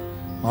മേൽ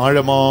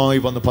ആഴമായി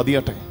വന്ന്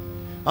പതിയട്ടെ.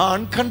 ആ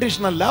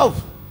അൺകണ്ടീഷണൽ ലവ്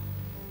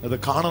അത്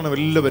കാണണം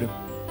എല്ലാവരും.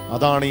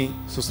 അതാണ് ഈ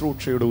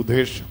ശുശ്രൂഷയുടെ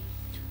ഉദ്ദേശം.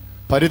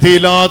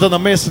 പരിധിയില്ലാതെ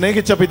നമ്മെ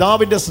സ്നേഹിച്ച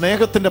പിതാവിന്റെ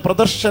സ്നേഹത്തിന്റെ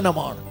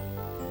പ്രദർശനമാണ്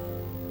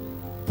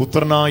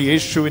പുത്രനായ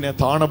യേശുവിനെ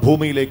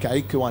താണഭൂമിയിലേക്ക്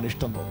അയക്കുവാൻ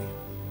ഇഷ്ടം തോന്നി.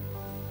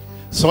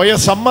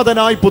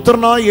 സ്വയസമ്മതനായി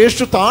പുത്രനായ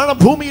യേശു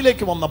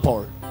താണഭൂമിയിലേക്ക്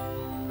വന്നപ്പോൾ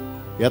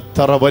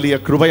എത്ര വലിയ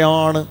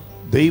കൃപയാണ്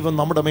ദൈവം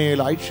നമ്മുടെ മേൽ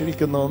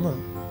അയച്ചിരിക്കുന്നതെന്ന്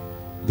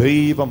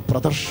ദൈവം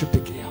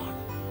പ്രദർശിപ്പിക്കുകയാണ്.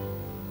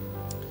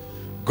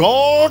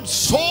 God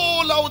so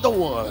loved the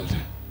world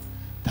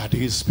that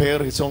he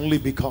spared his only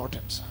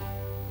begotten son,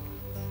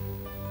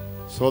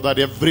 so that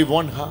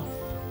everyone have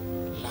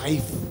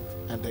life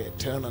and the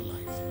eternal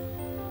life.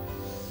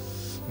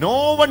 No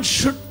one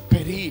should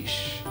perish.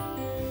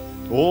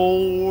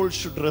 All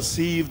should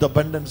receive the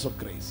abundance of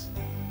grace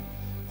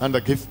and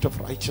the gift of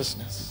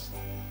righteousness.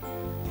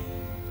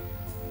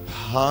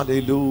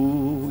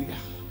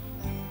 Hallelujah.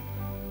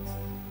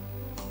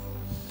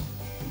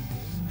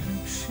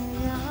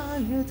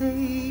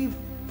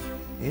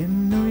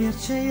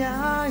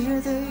 എന്നുയർച്ചയായ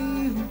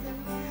ദൈവം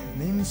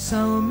നിൻ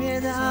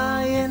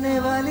സൗമ്യതായ എന്നെ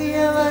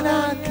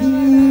വലിയവനാക്കി.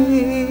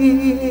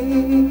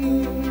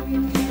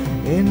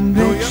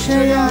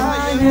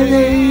 എന്നുയർച്ചയായ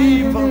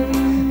ദൈവം,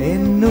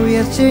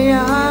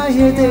 എന്നുയർച്ചയായ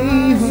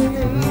ദൈവം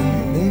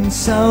നിൻ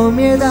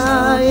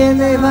സൗമ്യതായ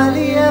എന്നെ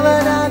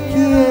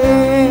വലിയവനാക്കിയേ.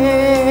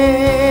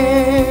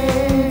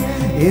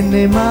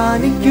 എന്നെ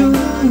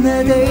മാനിക്കുന്ന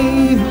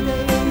ദൈവം,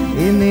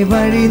 എന്നെ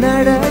വഴി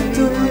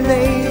നടത്തും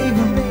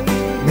ദൈവം,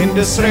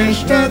 നിന്റെ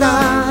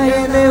ശ്രേഷ്ഠതായ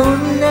എന്നെ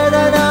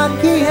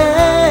ഉന്നതനാക്കിയേ.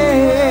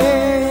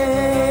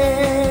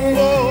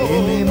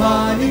 എന്നെ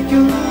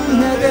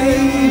മാനിക്കുന്ന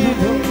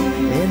ദൈവം,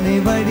 എന്നെ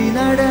വഴി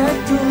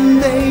നടത്തും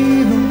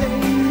ദൈവം,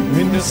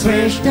 നിന്റെ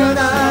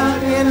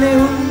ശ്രേഷ്ഠതായ എന്നെ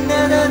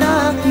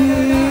ഉന്നതനാക്കി.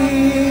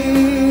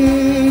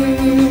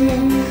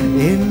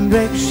 എൻ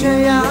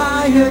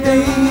രക്ഷയായ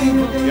ദൈവം,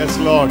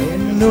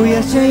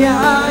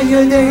 എന്നുയർച്ചയായ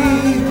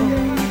ദൈവം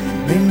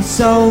നിൻ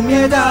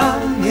സൗമ്യത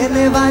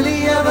എന്നെ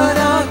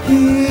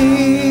വലിയവനാക്കി.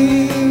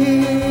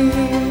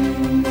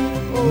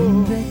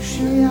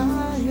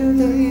 രക്ഷയായ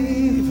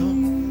ദൈവം,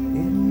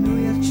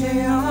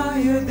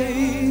 എന്നുയർച്ചയായ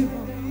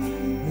ദൈവം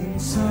നിൻ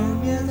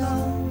സൗമ്യത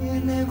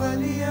എന്നെ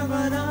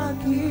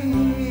വലിയവനാക്കി.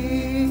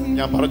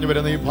 ഞാൻ പറഞ്ഞു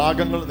വരുന്ന ഈ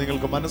ഭാഗങ്ങൾ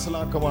നിങ്ങൾക്ക്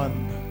മനസ്സിലാക്കുവാൻ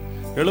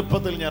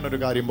എളുപ്പത്തിൽ ഞാൻ ഒരു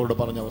കാര്യം കൂടെ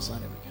പറഞ്ഞ്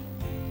അവസാനിപ്പിക്കാം.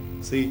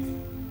 See,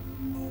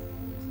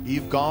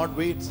 if God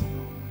waits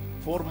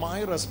for my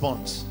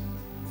response,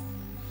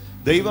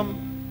 ദൈവം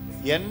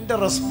എൻ്റെ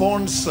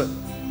റെസ്പോൺസ്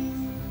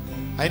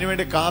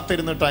അതിനുവേണ്ടി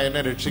കാത്തിരുന്നിട്ടാ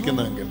എന്നെ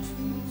രക്ഷിക്കുന്നതെങ്കിൽ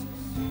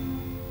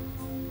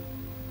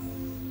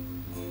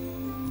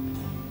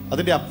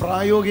അതിന്റെ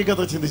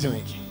അപ്രായോഗികത ചിന്തിച്ചു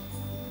നോക്കി.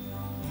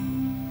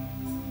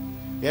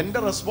 എൻ്റെ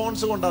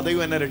റെസ്പോൺസ് കൊണ്ടാണ്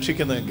ദൈവം എന്നെ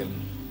രക്ഷിക്കുന്നതെങ്കിൽ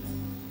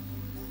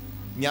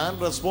ഞാൻ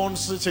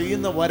റെസ്പോൺസ്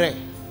ചെയ്യുന്ന വരെ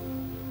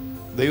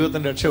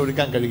ദൈവത്തിന് രക്ഷ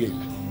ഒഴുക്കാൻ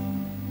കഴിയുകയില്ല.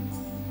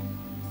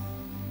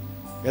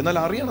 എന്നാൽ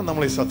അറിയണം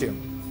നമ്മൾ ഈ സത്യം.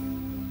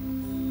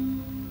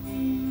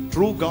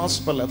 ട്രൂ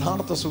ഗോസ്പൽ,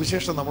 യഥാർത്ഥ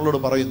സുവിശേഷം നമ്മളോട്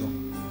പറയുന്നു,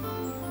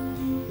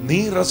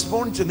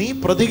 നീ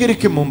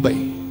പ്രതികരിക്കും മുമ്പേ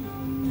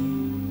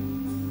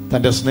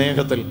തന്റെ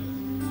സ്നേഹത്തിൽ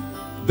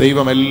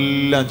ദൈവം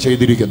എല്ലാം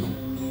ചെയ്തിരിക്കുന്നു.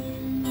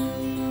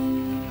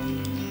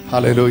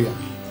 ഹല്ലേലൂയ.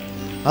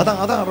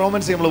 അതാ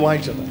റോമൻസ് നമ്മൾ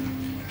വായിച്ചത്.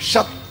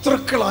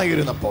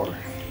 ശത്രുക്കളായിരുന്നപ്പോൾ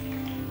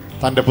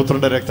തന്റെ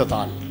പുത്രന്റെ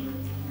രക്തത്താൽ,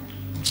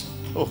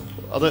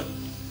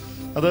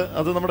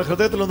 അത് നമ്മുടെ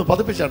ഹൃദയത്തിൽ ഒന്ന്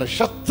പതിപ്പിച്ചാണ്.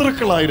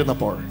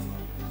 ശത്രുക്കളായിരുന്നപ്പോൾ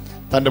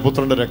തന്റെ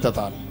പുത്രന്റെ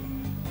രക്തത്താൽ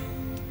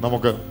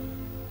നമുക്ക്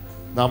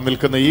നാം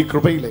നിൽക്കുന്ന ഈ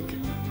കൃപയിലേക്ക്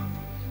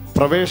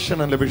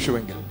പ്രവേശനം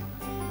ലഭിച്ചുവെങ്കിൽ,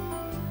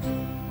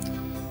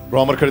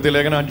 റോമർക്കെഴുതിയ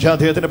ലേഖനം 5-ാം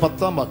അധ്യായത്തിന്റെ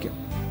 10-ാം വാക്യം,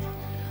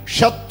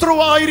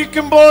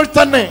 ശത്രുവായിരിക്കുമ്പോൾ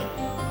തന്നെ,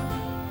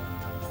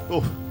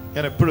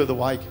 ഞാൻ എപ്പോഴും ഇത്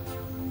വായിക്കും,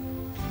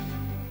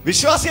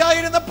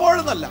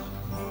 വിശ്വാസിയായിരുന്നപ്പോഴെന്നല്ല,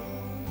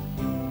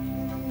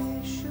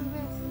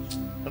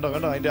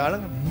 കണ്ടോ അതിന്റെ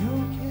ആഴങ്ങൾ.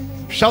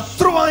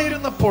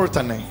 ശത്രുവായിരുന്നപ്പോൾ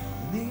തന്നെ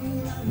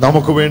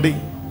നമുക്ക് വേണ്ടി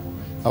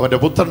അവന്റെ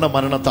പുത്രന്റെ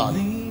മരണത്താൽ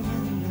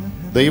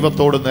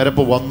ദൈവത്തോട്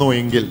നിരപ്പ് വന്നു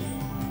എങ്കിൽ,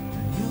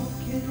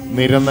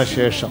 നിരന്ന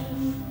ശേഷം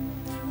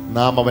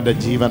നാം അവന്റെ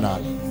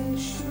ജീവനാൽ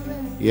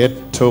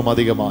ഏറ്റവും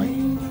അധികമായി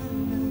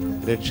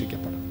രക്ഷിക്കും.